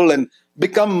Bible and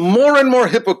become more and more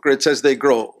hypocrites as they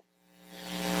grow.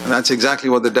 And that's exactly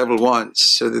what the devil wants,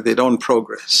 so that they don't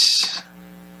progress.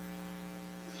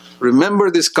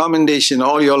 Remember this commendation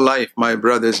all your life, my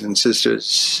brothers and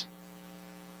sisters,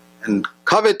 and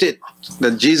covet it,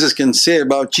 that Jesus can say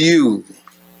about you,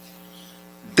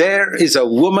 there is a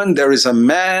woman, there is a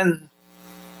man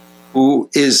who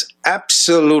is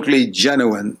absolutely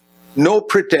genuine, no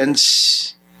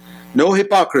pretense, no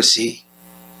hypocrisy.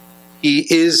 He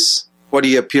is what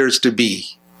he appears to be.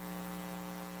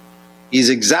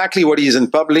 He's exactly what he is in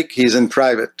public, he is in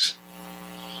private.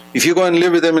 If you go and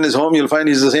live with him in his home, you'll find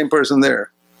he's the same person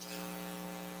there.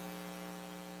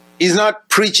 He's not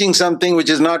preaching something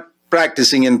which is not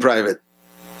practicing in private.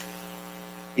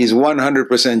 He's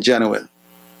 100% genuine.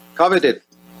 Covet it.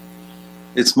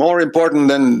 It's more important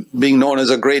than being known as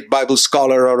a great Bible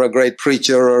scholar or a great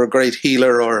preacher or a great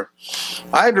healer. Or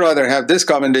I'd rather have this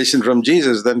commendation from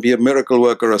Jesus than be a miracle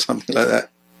worker or something like that.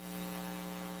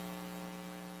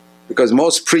 Because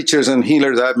most preachers and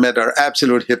healers I've met are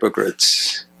absolute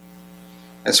hypocrites.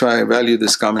 That's why I value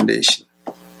this commendation.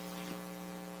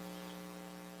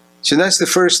 So that's the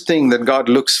first thing that God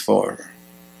looks for.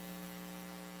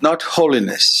 Not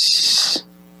holiness,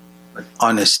 but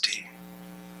honesty.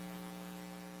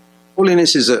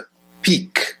 Holiness is a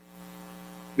peak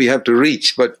we have to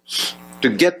reach, but to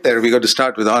get there, we got to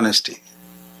start with honesty.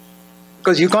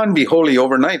 Because you can't be holy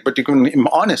overnight, but you can be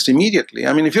honest immediately.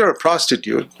 I mean, if you're a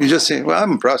prostitute, you just say, well,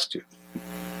 I'm a prostitute.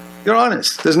 You're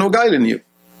honest. There's no guile in you.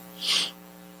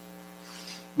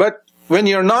 But when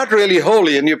you're not really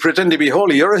holy and you pretend to be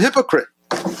holy, you're a hypocrite.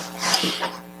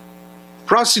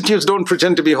 Prostitutes don't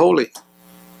pretend to be holy.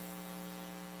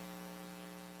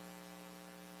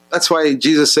 That's why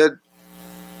Jesus said,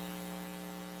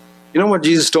 you know what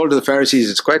Jesus told to the Pharisees?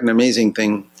 It's quite an amazing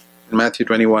thing in Matthew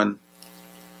 21.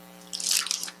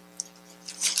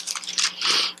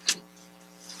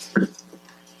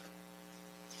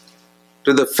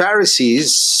 To the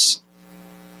Pharisees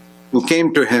who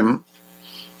came to him,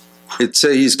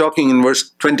 he's talking in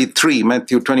verse 23,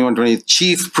 Matthew 21:20.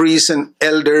 Chief priests and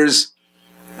elders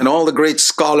and all the great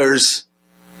scholars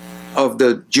of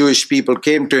the Jewish people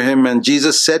came to him, and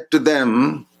Jesus said to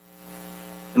them,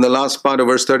 in the last part of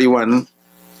verse 31,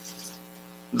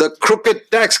 the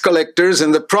crooked tax collectors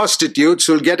and the prostitutes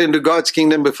will get into God's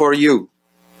kingdom before you.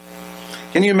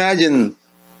 Can you imagine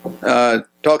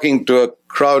talking to a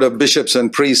crowd of bishops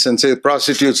and priests and say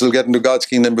prostitutes will get into God's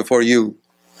kingdom before you?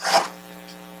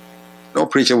 No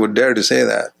preacher would dare to say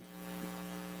that.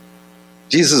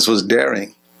 Jesus was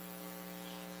daring.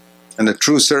 And the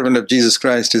true servant of Jesus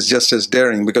Christ is just as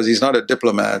daring, because he's not a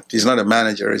diplomat, he's not a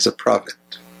manager, he's a prophet.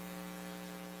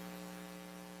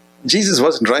 Jesus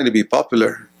wasn't trying to be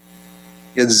popular.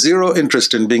 He had zero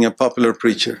interest in being a popular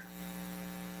preacher.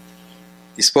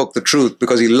 He spoke the truth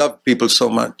because he loved people so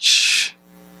much.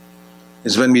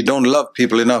 It's when we don't love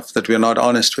people enough that we are not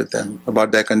honest with them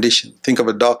about their condition. Think of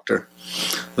a doctor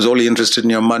who's only interested in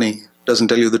your money, doesn't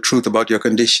tell you the truth about your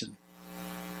condition.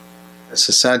 That's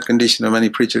a sad condition of many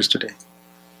preachers today.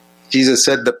 Jesus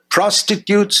said the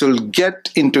prostitutes will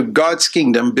get into God's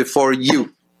kingdom before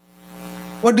you.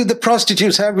 What do the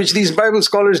prostitutes have which these Bible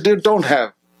scholars don't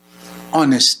have?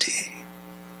 Honesty.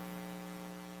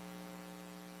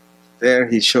 There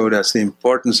he showed us the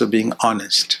importance of being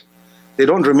honest. They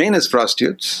don't remain as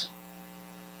prostitutes.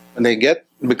 When they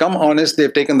become honest,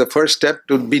 they've taken the first step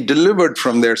to be delivered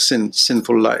from their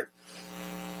sinful life.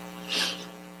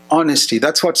 Honesty,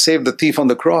 that's what saved the thief on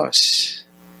the cross.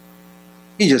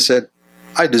 He just said,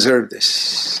 I deserve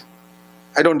this.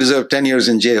 I don't deserve 10 years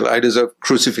in jail. I deserve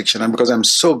crucifixion because I'm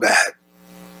so bad.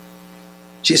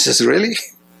 Jesus says, really?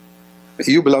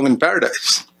 You belong in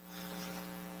paradise.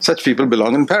 Such people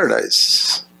belong in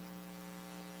paradise.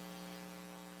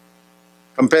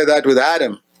 Compare that with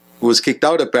Adam, who was kicked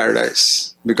out of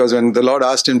paradise. Because when the Lord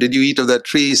asked him, did you eat of that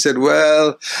tree? He said,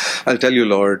 well, I'll tell you,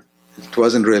 Lord, it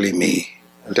wasn't really me.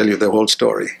 I'll tell you the whole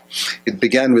story. It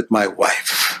began with my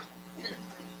wife.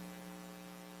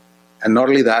 And not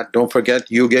only that, don't forget,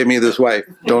 you gave me this wife.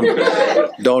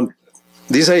 Don't.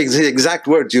 These are the exact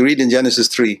words you read in Genesis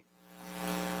 3.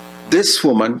 This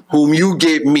woman whom you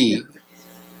gave me.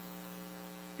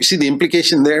 You see the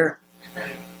implication there?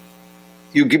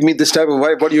 You give me this type of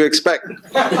wife, what do you expect?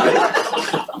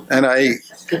 And I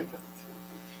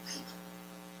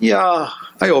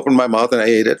opened my mouth and I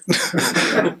ate it.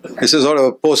 This is sort of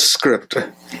a postscript.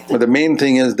 But the main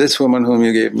thing is this woman whom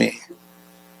you gave me.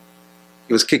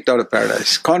 He was kicked out of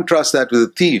paradise. Contrast that with the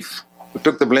thief who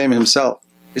took the blame himself.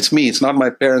 It's me. It's not my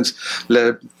parents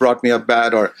brought me up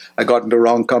bad or I got into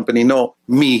wrong company. No,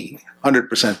 me,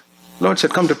 100%. Lord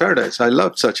said, come to paradise. I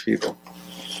love such people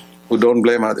who don't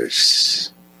blame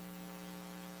others.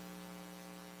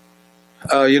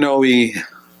 We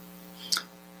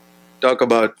talk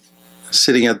about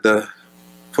sitting at the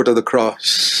foot of the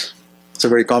cross. It's a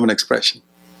very common expression.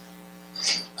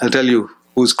 I'll tell you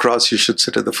whose cross you should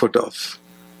sit at the foot of.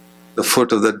 the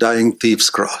foot of the dying thief's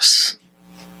cross.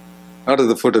 Not at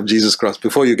the foot of Jesus' cross.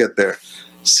 Before you get there,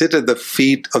 sit at the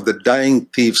feet of the dying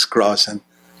thief's cross and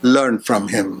learn from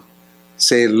him.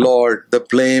 Say, Lord, the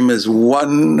blame is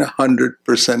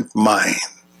 100% mine.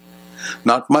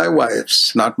 Not my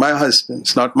wife's, not my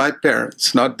husband's, not my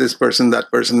parents, not this person,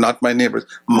 that person, not my neighbors,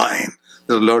 mine.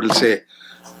 The Lord will say,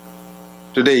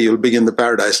 today you'll begin the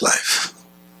paradise life.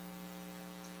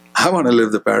 I want to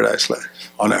live the paradise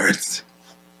life on earth.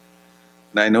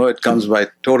 And I know it comes by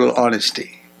total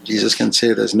honesty. Jesus can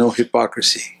say there's no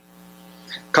hypocrisy.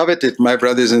 Covet it, my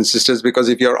brothers and sisters, because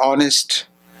if you're honest,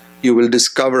 you will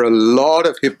discover a lot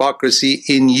of hypocrisy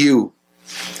in you.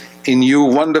 In you,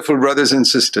 wonderful brothers and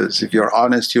sisters. If you're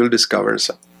honest, you'll discover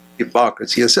some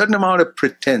hypocrisy, a certain amount of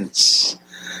pretense.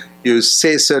 You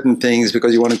say certain things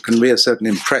because you want to convey a certain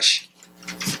impression.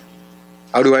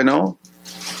 How do I know?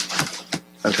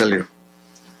 I'll tell you.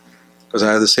 Because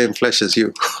I have the same flesh as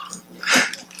you.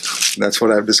 That's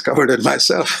what I've discovered in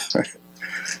myself.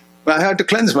 I had to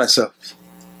cleanse myself.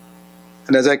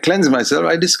 And as I cleanse myself,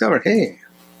 I discover, hey,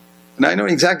 and I know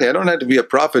exactly, I don't have to be a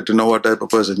prophet to know what type of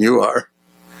person you are.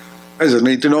 I just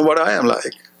need to know what I am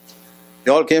like.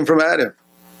 You all came from Adam.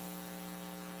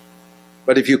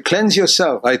 But if you cleanse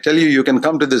yourself, I tell you, you can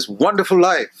come to this wonderful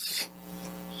life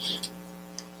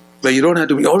where you don't have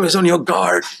to be always on your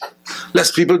guard,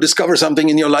 lest people discover something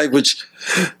in your life which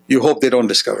you hope they don't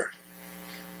discover.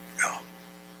 No.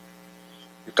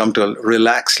 You come to a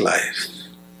relaxed life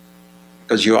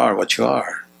because you are what you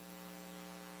are.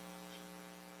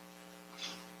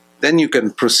 Then you can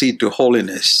proceed to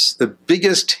holiness. The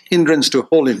biggest hindrance to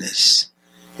holiness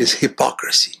is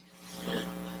hypocrisy.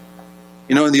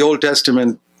 You know, in the Old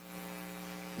Testament,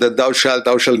 that thou shalt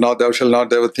not,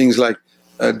 there were things like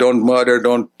don't murder,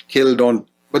 don't kill, don't...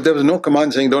 But there was no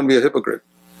command saying don't be a hypocrite.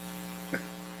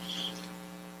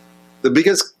 The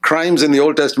biggest crimes in the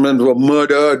Old Testament were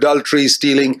murder, adultery,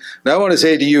 stealing. Now I want to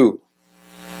say to you,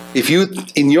 if you,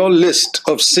 in your list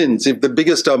of sins, if the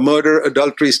biggest are murder,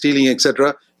 adultery, stealing,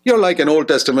 etc., you're like an Old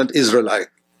Testament Israelite,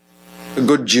 a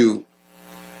good Jew.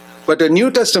 But a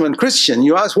New Testament Christian,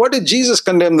 you ask, what did Jesus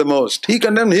condemn the most? He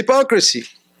condemned hypocrisy.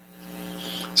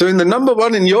 So in the number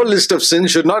one in your list of sins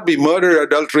should not be murder,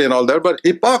 adultery and all that, but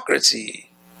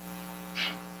hypocrisy.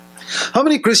 How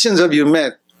many Christians have you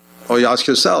met, or you ask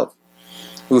yourself,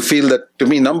 who feel that, to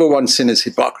me, number one sin is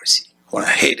hypocrisy? Well,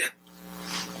 I hate it.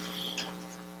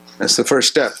 That's the first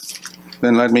step.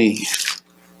 Then let me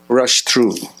rush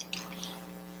through.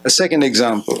 A second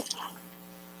example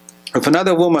of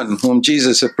another woman whom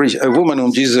Jesus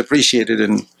appreciated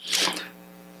in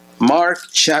Mark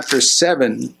chapter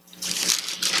 7.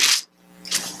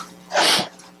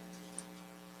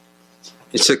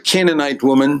 It's a Canaanite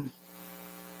woman,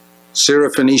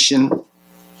 Syrophoenician.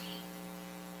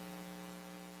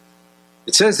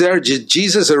 It says there,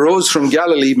 Jesus arose from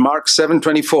Galilee, Mark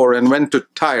 7:24, and went to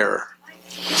Tyre.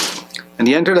 And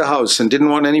he entered a house and didn't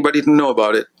want anybody to know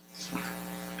about it.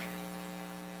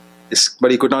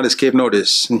 But he could not escape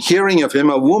notice. And hearing of him,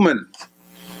 a woman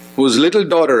whose little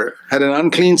daughter had an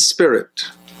unclean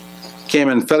spirit came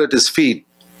and fell at his feet.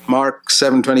 Mark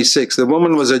 7:26. The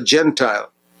woman was a Gentile.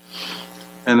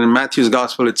 And in Matthew's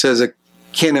gospel it says a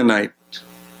Canaanite.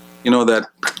 You know, that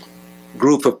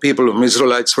group of people whom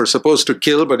Israelites were supposed to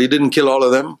kill, but he didn't kill all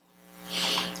of them.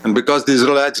 And because the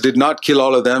Israelites did not kill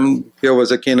all of them, here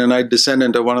was a Canaanite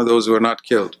descendant of one of those who were not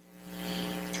killed.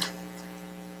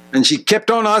 And she kept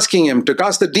on asking him to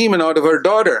cast the demon out of her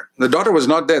daughter. The daughter was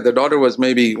not there. The daughter was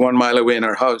maybe 1 mile away in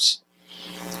her house.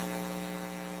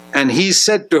 And he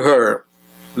said to her,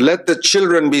 let the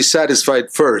children be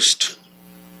satisfied first.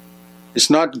 It's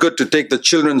not good to take the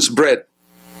children's bread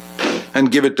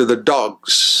and give it to the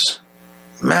dogs.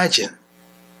 Imagine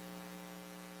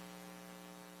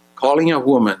calling a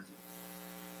woman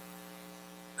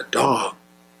a dog.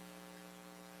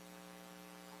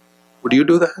 Would you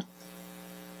do that?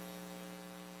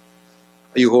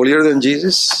 Are you holier than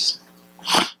Jesus?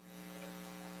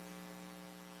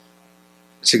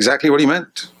 It's exactly what he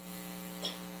meant.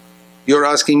 You're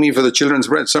asking me for the children's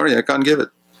bread. Sorry, I can't give it.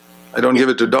 I don't give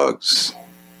it to dogs.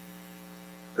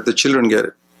 Let the children get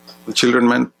it. The children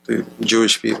meant the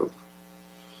Jewish people.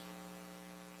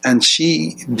 And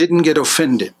she didn't get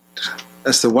offended.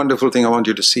 That's the wonderful thing I want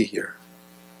you to see here.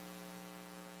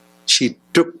 She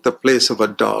took the place of a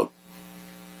dog.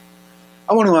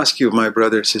 I want to ask you, my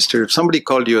brother, sister, if somebody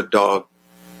called you a dog,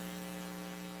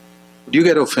 would you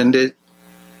get offended?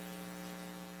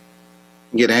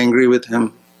 Get angry with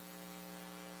him?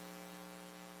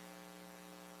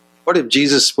 What if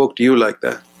Jesus spoke to you like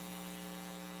that?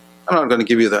 I'm not going to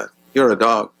give you that. You're a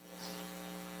dog.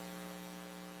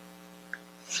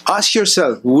 Ask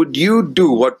yourself, would you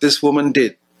do what this woman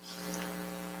did?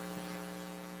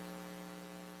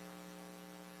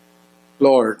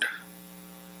 Lord,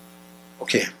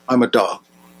 okay, I'm a dog,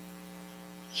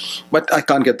 but I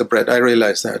can't get the bread. I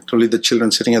realize that. Only the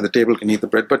children sitting at the table can eat the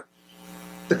bread, but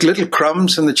the little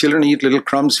crumbs, and the children eat little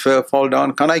crumbs, fall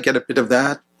down. Can't I get a bit of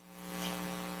that?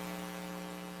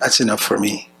 That's enough for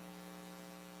me.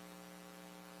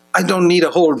 I don't need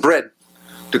a whole bread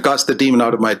to cast the demon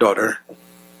out of my daughter.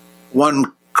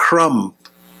 One crumb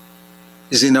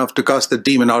is enough to cast the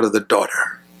demon out of the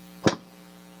daughter.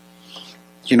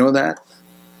 You know that?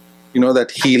 You know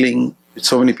that healing which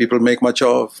so many people make much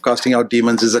of, casting out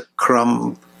demons, is a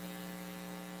crumb.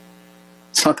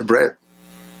 It's not the bread.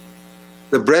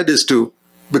 The bread is to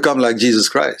become like Jesus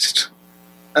Christ.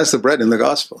 That's the bread in the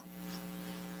gospel.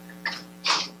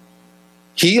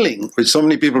 Healing, which so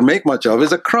many people make much of,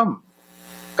 is a crumb.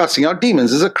 Casting out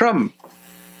demons is a crumb.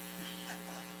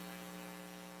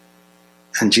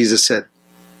 And Jesus said,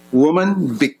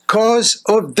 woman, because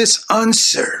of this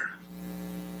answer,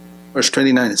 verse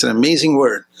 29, it's an amazing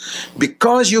word.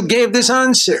 Because you gave this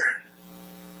answer,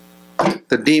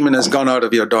 the demon has gone out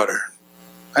of your daughter.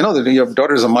 I know that your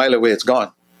daughter is a mile away, it's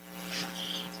gone.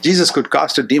 Jesus could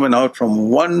cast a demon out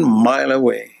from 1 mile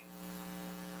away.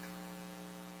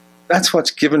 That's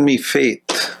what's given me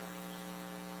faith.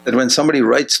 That when somebody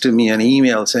writes to me an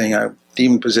email saying I'm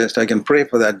demon possessed, I can pray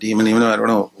for that demon even though I don't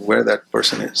know where that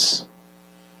person is.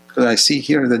 Because I see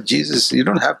here that Jesus, you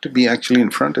don't have to be actually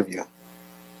in front of you.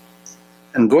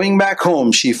 And going back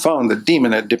home, she found the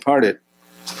demon had departed.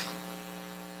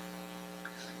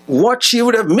 What she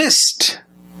would have missed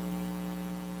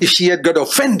if she had got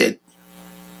offended,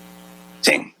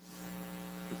 saying,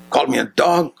 called me a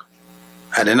dog,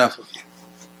 I had enough of you.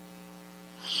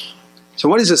 So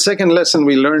what is the second lesson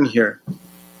we learn here?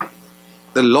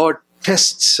 The Lord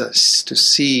tests us to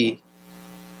see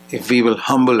if we will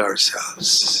humble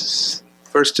ourselves.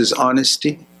 First is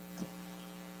honesty.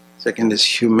 Second is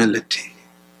humility.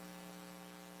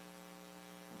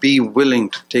 Be willing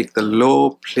to take the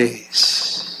low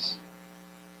place.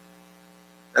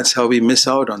 That's how we miss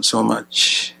out on so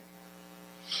much.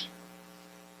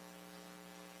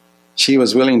 She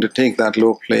was willing to take that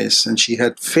low place, and she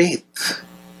had faith.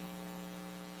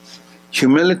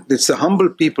 Humility, it's the humble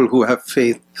people who have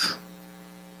faith.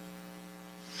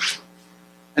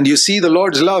 And you see the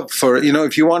Lord's love for,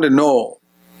 if you want to know,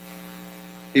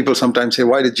 people sometimes say,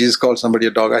 why did Jesus call somebody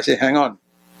a dog? I say, hang on.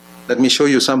 Let me show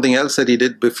you something else that he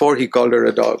did before he called her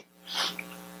a dog.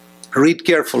 Read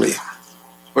carefully.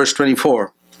 Verse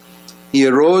 24. He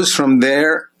arose from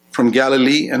there, from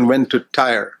Galilee, and went to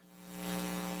Tyre.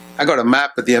 I got a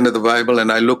map at the end of the Bible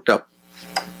and I looked up.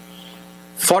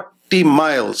 40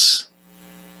 miles.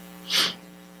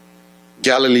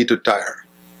 Galilee to Tyre.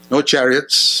 No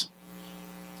chariots,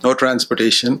 no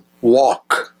transportation,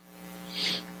 walk.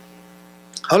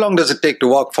 How long does it take to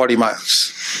walk 40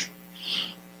 miles?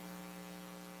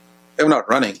 They're not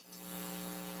running.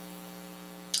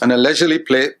 On a leisurely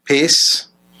pace,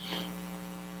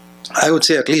 I would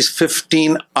say at least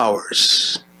 15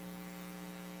 hours.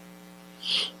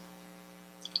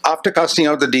 After casting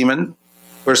out the demon,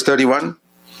 verse 31,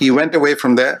 he went away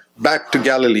from there, back to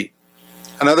Galilee.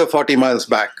 Another 40 miles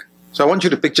back. So I want you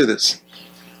to picture this.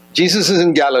 Jesus is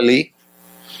in Galilee.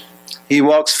 He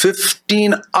walks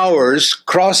 15 hours,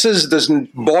 crosses the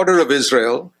border of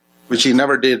Israel, which he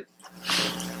never did.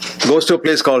 Goes to a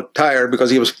place called Tyre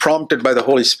because he was prompted by the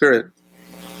Holy Spirit.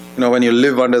 When you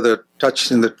live under the touch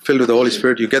filled with the Holy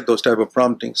Spirit, you get those type of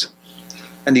promptings.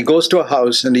 And he goes to a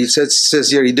house, and he says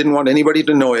here he didn't want anybody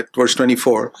to know it, verse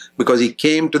 24, because he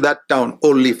came to that town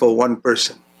only for one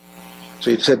person. So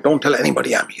he said, don't tell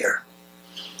anybody I'm here.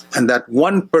 And that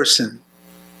one person,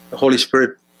 the Holy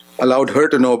Spirit allowed her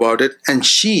to know about it, and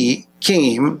she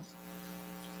came,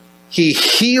 he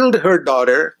healed her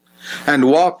daughter, and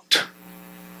walked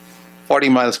 40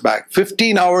 miles back.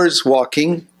 15 hours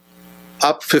walking,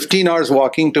 up 15 hours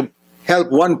walking to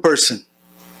help one person.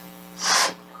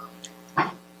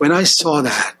 When I saw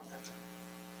that,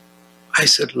 I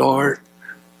said, Lord,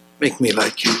 make me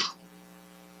like you.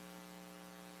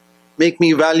 Make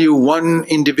me value one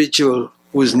individual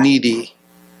who is needy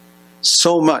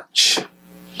so much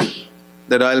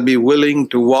that I'll be willing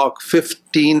to walk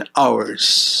 15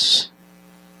 hours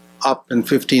up and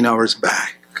 15 hours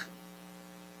back.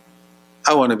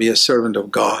 I want to be a servant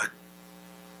of God.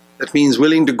 That means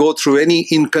willing to go through any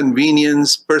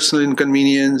inconvenience, personal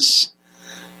inconvenience,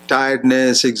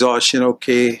 tiredness, exhaustion,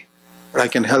 okay, but I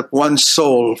can help one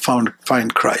soul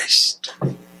find Christ.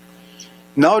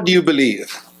 Now do you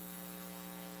believe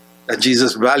that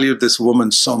Jesus valued this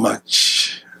woman so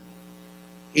much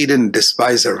He didn't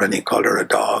despise her when he called her a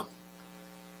dog.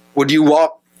 Would you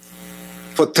walk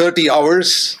for 30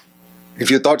 hours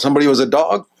if you thought somebody was a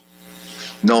dog?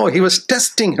 No, he was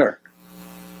testing her.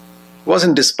 He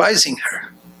wasn't despising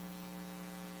her.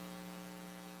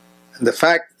 And the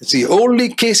fact, it's the only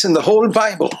case in the whole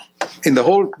Bible, in the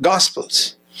whole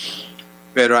Gospels,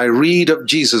 where I read of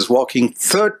Jesus walking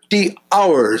 30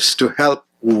 hours to help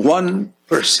one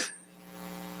person.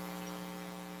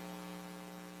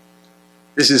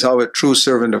 This is how a true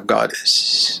servant of God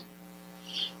is.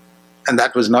 And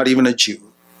that was not even a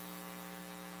Jew.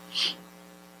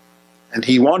 And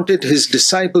he wanted his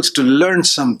disciples to learn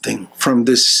something from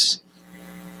this.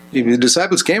 The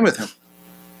disciples came with him,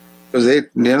 because they're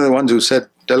the ones who said,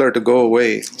 tell her to go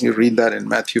away. You read that in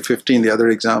Matthew 15, the other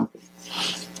example.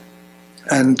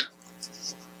 And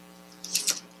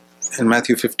in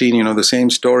Matthew 15, the same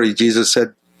story, Jesus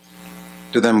said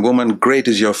to them, woman, great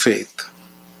is your faith.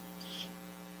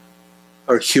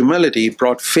 Her humility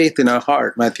brought faith in her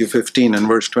heart, Matthew 15 and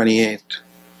verse 28.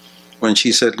 When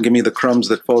she said, give me the crumbs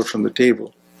that fall from the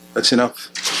table. That's enough.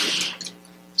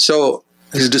 So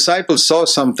his disciples saw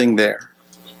something there.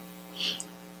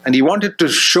 And he wanted to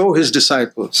show his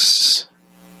disciples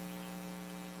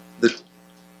that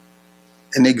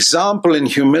an example in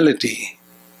humility.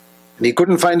 And he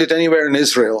couldn't find it anywhere in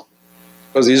Israel,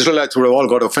 because the Israelites would have all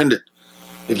got offended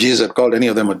if Jesus had called any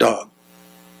of them a dog.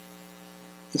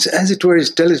 It's as it were, he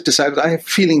tells his disciples, I have a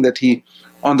feeling that he,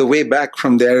 on the way back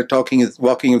from there, walking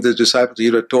with the disciples, he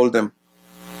would have told them,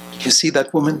 you see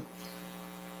that woman?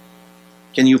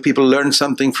 Can you people learn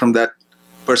something from that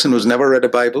person who's never read a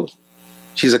Bible?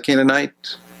 She's a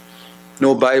Canaanite.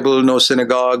 No Bible, no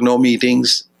synagogue, no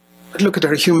meetings. But look at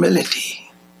her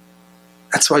humility.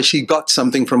 That's why she got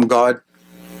something from God.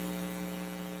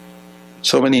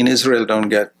 So many in Israel don't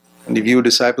get. And if you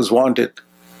disciples want it,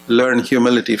 learn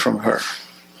humility from her.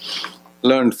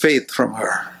 Learn faith from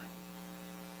her.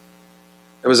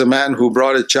 There was a man who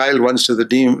brought a child once to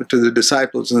the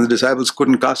disciples, and the disciples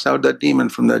couldn't cast out that demon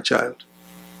from that child.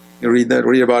 You read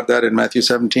about that in Matthew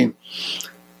 17.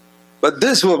 But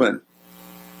this woman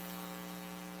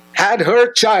had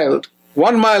her child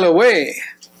 1 mile away,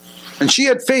 and she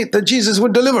had faith that Jesus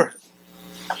would deliver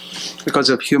because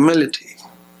of humility.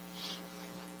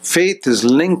 Faith is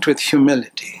linked with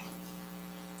humility.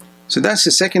 So that's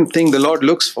the second thing the Lord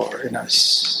looks for in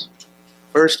us.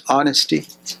 First, honesty.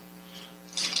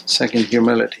 Second,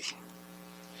 humility.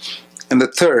 And the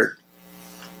third,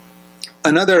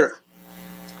 another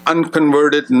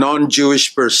unconverted,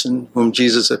 non-Jewish person whom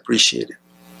Jesus appreciated.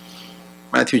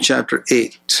 Matthew chapter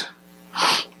 8.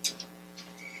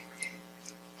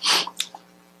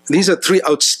 These are three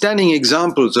outstanding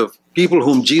examples of people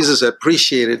whom Jesus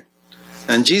appreciated.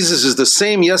 And Jesus is the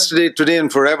same yesterday, today,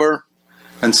 and forever.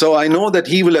 And so I know that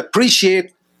he will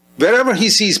appreciate wherever he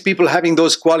sees people having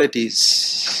those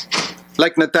qualities.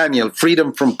 Like Nathaniel,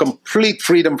 complete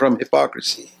freedom from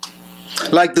hypocrisy.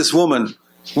 Like this woman,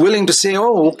 willing to say,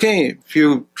 oh, okay, if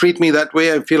you treat me that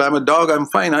way, I feel I'm a dog, I'm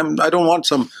fine. I don't want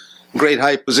some great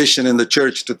high position in the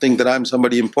church to think that I'm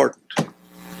somebody important.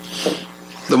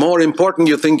 The more important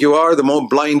you think you are, the more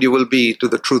blind you will be to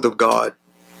the truth of God.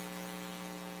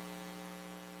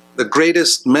 The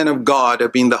greatest men of God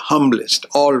have been the humblest,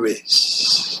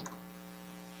 always.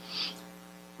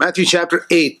 Matthew chapter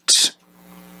 8,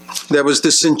 there was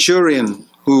this centurion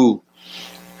who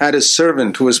had a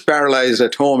servant who was paralyzed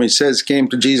at home. He says, came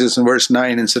to Jesus in verse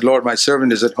 9 and said, Lord, my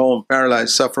servant is at home,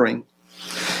 paralyzed, suffering.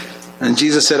 And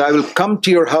Jesus said, I will come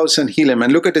to your house and heal him.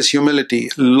 And look at his humility.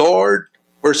 Lord,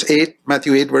 verse 8,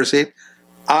 Matthew 8, verse 8,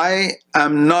 I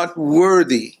am not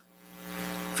worthy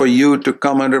for you to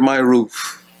come under my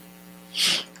roof.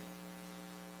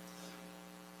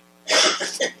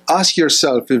 Ask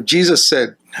yourself, if Jesus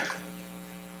said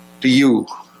to you,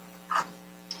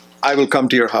 I will come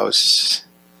to your house.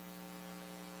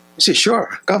 You say,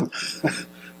 sure, come.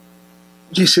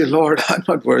 You say, Lord, I'm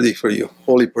not worthy for you,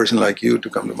 holy person like you, to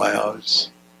come to my house.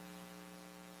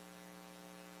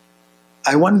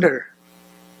 I wonder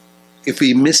if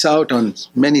we miss out on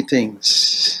many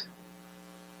things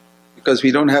because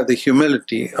we don't have the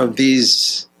humility of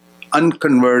these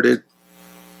unconverted,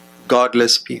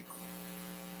 godless people.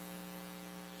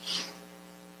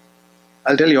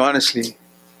 I'll tell you honestly,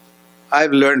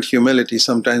 I've learned humility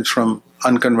sometimes from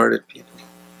unconverted people.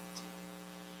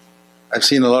 I've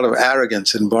seen a lot of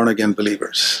arrogance in born-again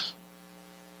believers.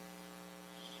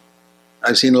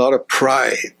 I've seen a lot of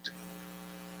pride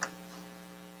in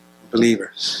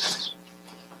believers.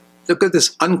 Look at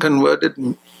this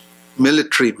unconverted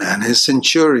military man, his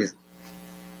centurion.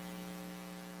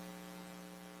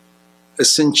 A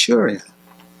centurion.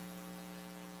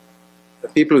 The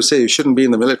people who say you shouldn't be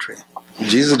in the military.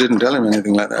 Jesus didn't tell him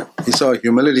anything like that. He saw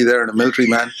humility there in a military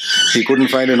man he couldn't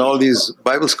find in all these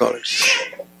Bible scholars.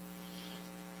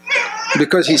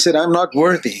 Because he said, I'm not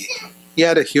worthy. He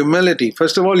had a humility.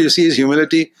 First of all, you see his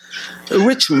humility.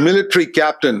 Which military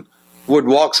captain would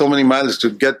walk so many miles to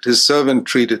get his servant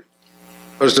treated?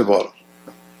 First of all.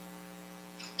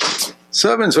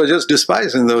 Servants were just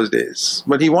despised in those days.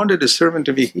 But he wanted his servant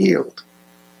to be healed.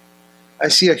 I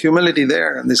see a humility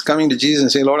there. And this coming to Jesus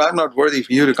and saying, Lord, I'm not worthy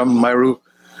for you to come to my roof.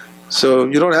 So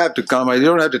you don't have to come. You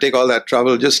don't have to take all that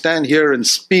trouble. Just stand here and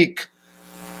speak.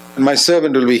 And my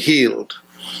servant will be healed.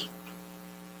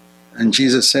 And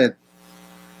Jesus said,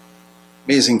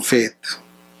 amazing faith.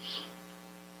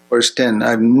 Verse 10,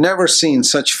 I've never seen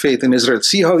such faith in Israel.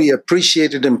 See how he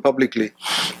appreciated him publicly.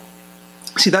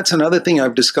 See, that's another thing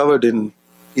I've discovered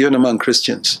even among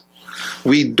Christians.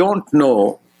 We don't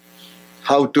know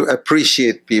how to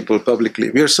appreciate people publicly.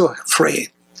 We are so afraid.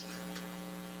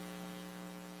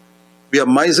 We are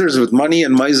misers with money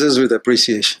and misers with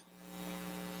appreciation.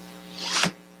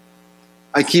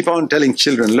 I keep on telling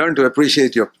children, learn to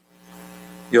appreciate your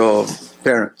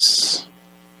parents.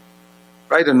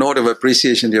 Write a note of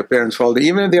appreciation to your parents for all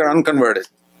even if they are unconverted.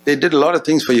 They did a lot of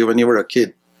things for you when you were a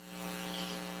kid.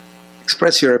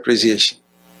 Express your appreciation.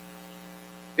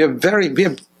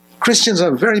 Christians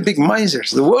are very big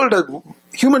misers.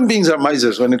 Human beings are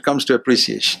misers when it comes to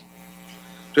appreciation.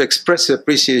 To express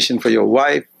appreciation for your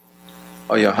wife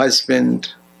or your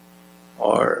husband,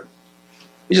 or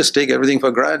you just take everything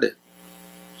for granted.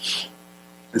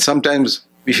 And sometimes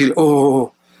we feel,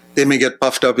 oh, they may get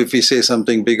puffed up if we say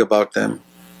something big about them.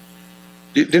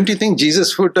 Didn't you think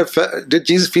Jesus did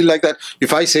Jesus feel like that?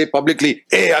 If I say publicly,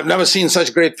 hey, I've never seen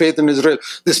such great faith in Israel,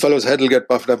 this fellow's head will get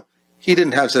puffed up. He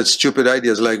didn't have such stupid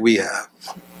ideas like we have.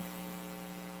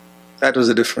 That was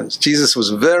the difference. Jesus was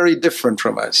very different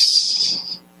from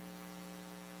us.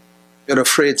 You're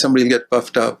afraid somebody will get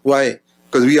puffed up. Why?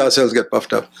 Because we ourselves get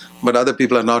puffed up. But other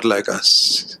people are not like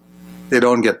us. They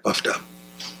don't get puffed up.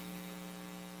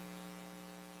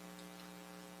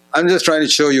 I'm just trying to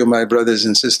show you, my brothers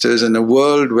and sisters, in a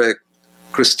world where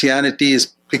Christianity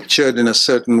is pictured in a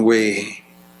certain way,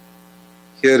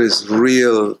 here is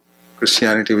real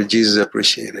Christianity which Jesus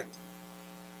appreciated.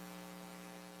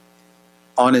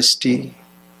 Honesty,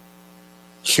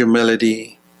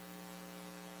 humility,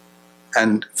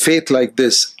 and faith like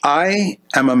this. I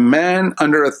am a man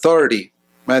under authority.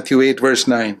 Matthew 8 verse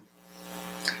 9.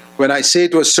 When I say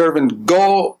to a servant,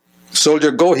 go,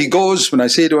 soldier, go, he goes. When I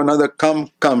say to another,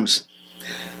 come, comes.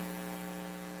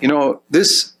 You know,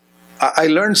 I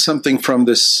learned something from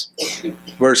this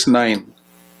verse 9.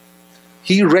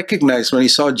 He recognized when he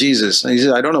saw Jesus, and he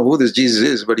said, I don't know who this Jesus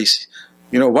is, but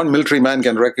one military man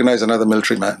can recognize another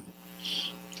military man.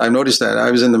 I've noticed that.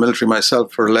 I was in the military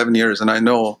myself for 11 years, and I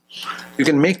know you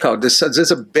can make out.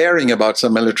 There's a bearing about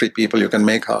some military people you can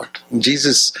make out.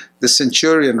 Jesus, the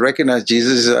centurion recognized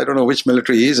Jesus. He said, I don't know which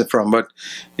military he's from, but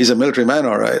he's a military man,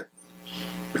 all right.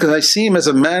 Because I see him as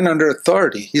a man under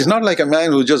authority. He's not like a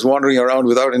man who's just wandering around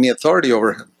without any authority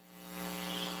over him.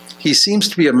 He seems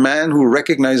to be a man who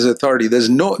recognizes authority. There's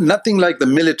nothing like the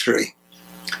military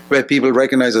where people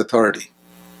recognize authority.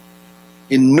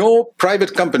 In no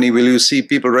private company will you see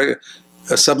people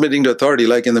submitting to authority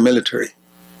like in the military.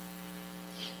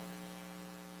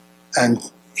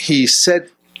 And he said,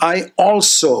 I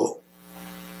also,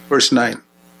 verse 9,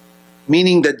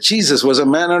 meaning that Jesus was a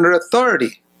man under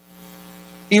authority.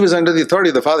 He was under the authority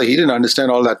of the Father. He didn't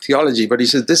understand all that theology, but he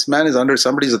said, this man is under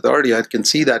somebody's authority. I can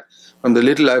see that from the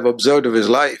little I've observed of his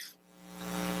life.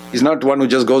 He's not one who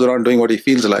just goes around doing what he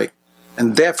feels like.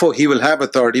 And therefore he will have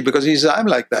authority because he says, I'm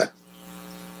like that.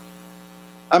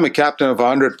 I'm a captain of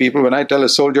 100 people. When I tell a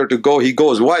soldier to go, he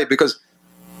goes. Why? Because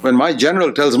when my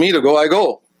general tells me to go, I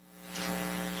go.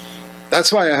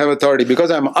 That's why I have authority.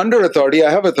 Because I'm under authority, I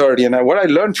have authority. And what I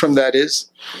learned from that is,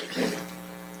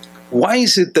 why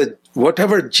is it that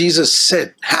whatever Jesus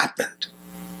said happened?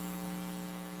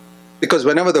 Because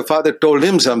whenever the Father told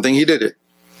him something, he did it.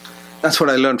 That's what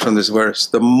I learned from this verse.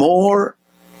 The more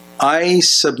I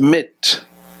submit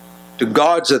to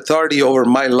God's authority over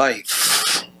my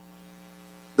life,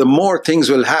 the more things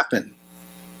will happen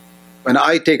when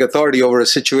I take authority over a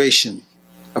situation,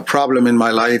 a problem in my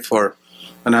life, or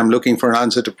when I'm looking for an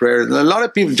answer to prayer. A lot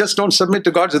of people just don't submit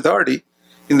to God's authority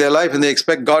in their life, and they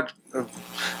expect God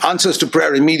answers to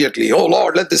prayer immediately. Oh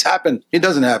Lord, let this happen. It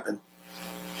doesn't happen.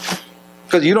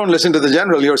 Because you don't listen to the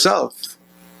general yourself.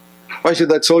 Why should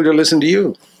that soldier listen to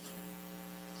you?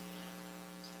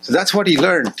 So that's what he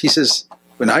learned. He says,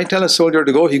 when I tell a soldier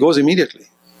to go, he goes immediately.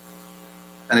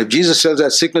 And if Jesus tells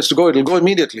that sickness to go, it will go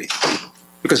immediately.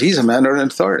 Because he's a man under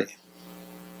authority.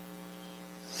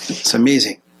 It's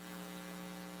amazing.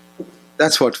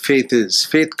 That's what faith is.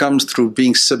 Faith comes through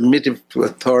being submissive to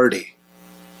authority.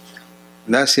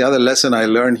 And that's the other lesson I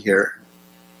learned here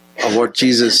of what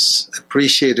Jesus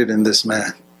appreciated in this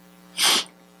man.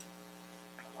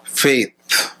 Faith.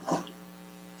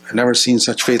 I've never seen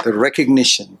such faith. A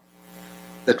recognition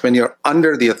that when you're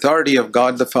under the authority of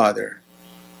God the Father,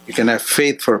 you can have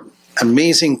faith for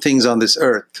amazing things on this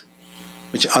earth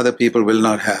which other people will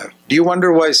not have. Do you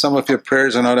wonder why some of your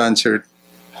prayers are not answered?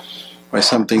 Why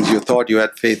some things you thought you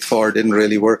had faith for didn't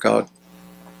really work out?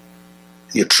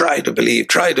 You try to believe,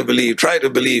 try to believe, try to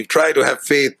believe, try to have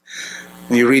faith.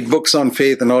 And you read books on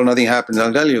faith and all, nothing happens.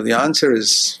 I'll tell you, the answer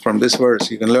is from this verse.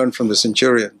 You can learn from the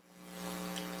centurion.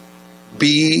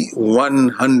 Be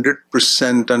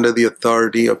 100% under the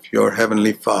authority of your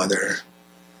Heavenly Father.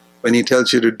 When He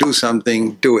tells you to do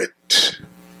something, do it.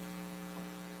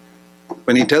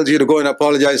 When He tells you to go and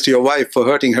apologize to your wife for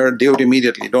hurting her, do it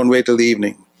immediately. Don't wait till the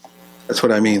evening. That's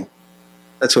what I mean.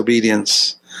 That's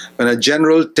obedience. When a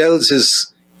general tells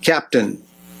his captain,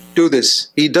 do this,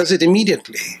 he does it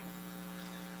immediately.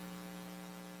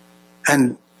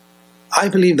 And I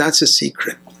believe that's a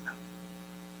secret.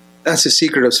 That's the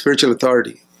secret of spiritual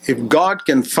authority. If God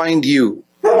can find you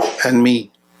and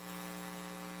me,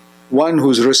 one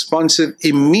who's responsive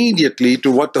immediately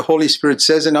to what the Holy Spirit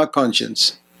says in our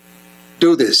conscience,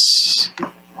 do this.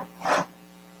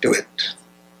 Do it.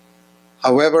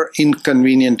 However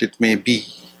inconvenient it may be,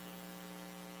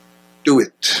 do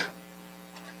it.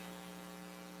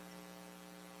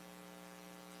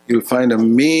 You'll find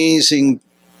amazing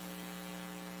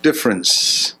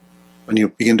difference when you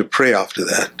begin to pray after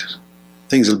that.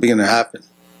 Things will begin to happen,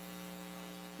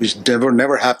 which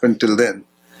never happened till then.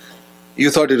 You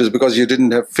thought it was because you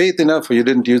didn't have faith enough, or you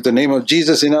didn't use the name of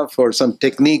Jesus enough, or some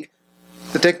technique.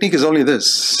 The technique is only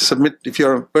this. Submit. If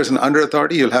you're a person under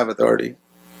authority, you'll have authority.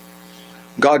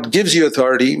 God gives you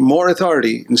authority, more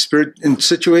authority in spirit, in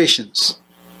situations.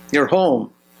 Your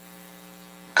home.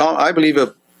 I believe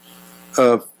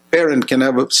a parent can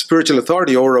have a spiritual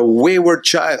authority over a wayward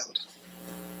child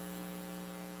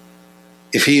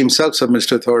if he himself submits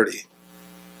to authority.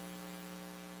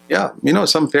 Yeah, you know,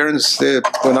 some parents, they're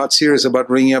not serious about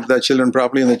bringing up their children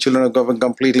properly, and the children are going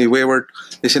completely wayward.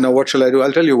 They say, now what shall I do?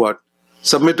 I'll tell you what.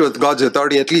 Submit to God's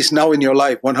authority, at least now in your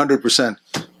life, 100%.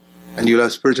 And you'll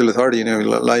have spiritual authority in your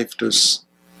life to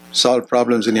solve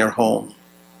problems in your home.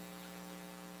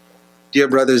 Dear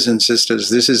brothers and sisters,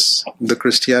 this is the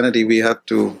Christianity we have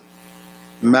to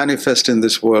manifest in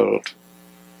this world.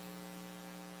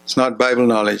 It's not Bible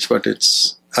knowledge, but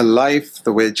it's a life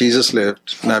the way Jesus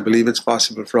lived, and I believe it's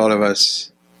possible for all of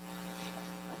us.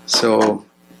 So,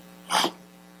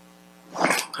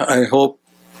 I hope,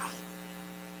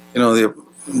 you know,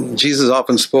 Jesus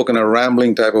often spoke in a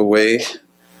rambling type of way.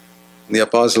 The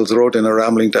apostles wrote in a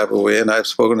rambling type of way, and I've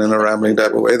spoken in a rambling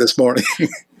type of way this morning.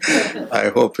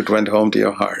 I hope it went home to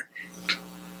your heart.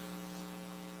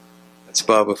 Let's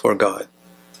bow before God.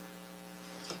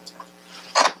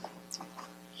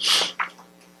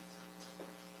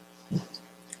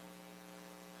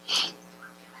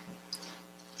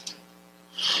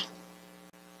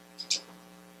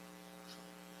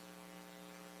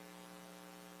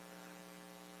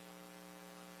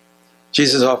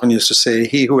 Jesus often used to say,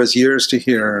 he who has ears to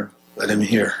hear, let him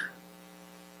hear.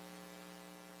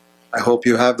 I hope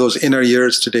you have those inner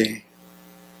ears today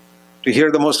to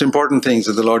hear the most important things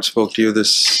that the Lord spoke to you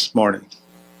this morning.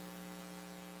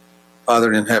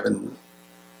 Father in heaven,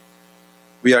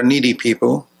 we are needy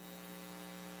people.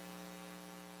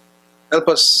 Help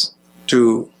us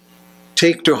to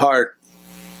take to heart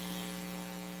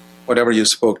whatever you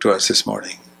spoke to us this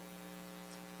morning.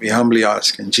 We humbly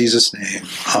ask in Jesus' name,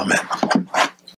 amen.